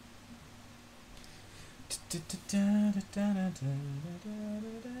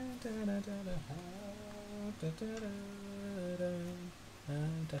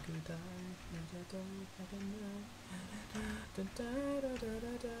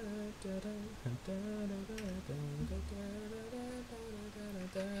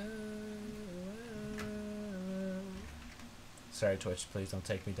 Sorry, Twitch, please don't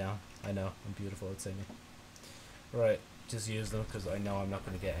take me down. I know, I'm beautiful at singing. Right, just use them because I know I'm not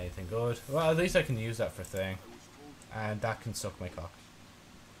going to get anything good. Well, at least I can use that for thing. And that can suck my cock.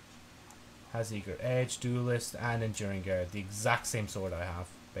 Has Eager Edge, Duelist, and Enduring Guard. The exact same sword I have,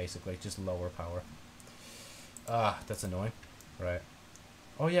 basically, just lower power. Ah, that's annoying. Right.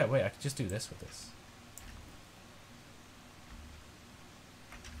 Oh yeah, wait, I could just do this with this.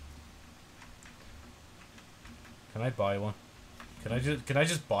 Can I buy one? Can I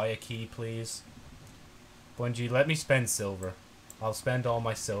just buy a key, please? Bungie, let me spend silver. I'll spend all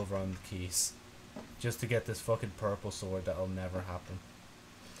my silver on the keys. Just to get this fucking purple sword that'll never happen.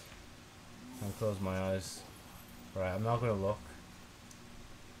 I'll close my eyes. Right, I'm not gonna look.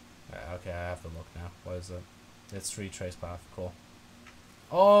 Okay, I have to look now. What is it? It's retrace path. Cool.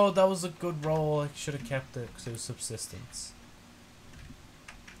 Oh, that was a good roll. I should have kept it because it was subsistence.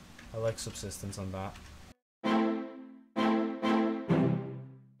 I like subsistence on that.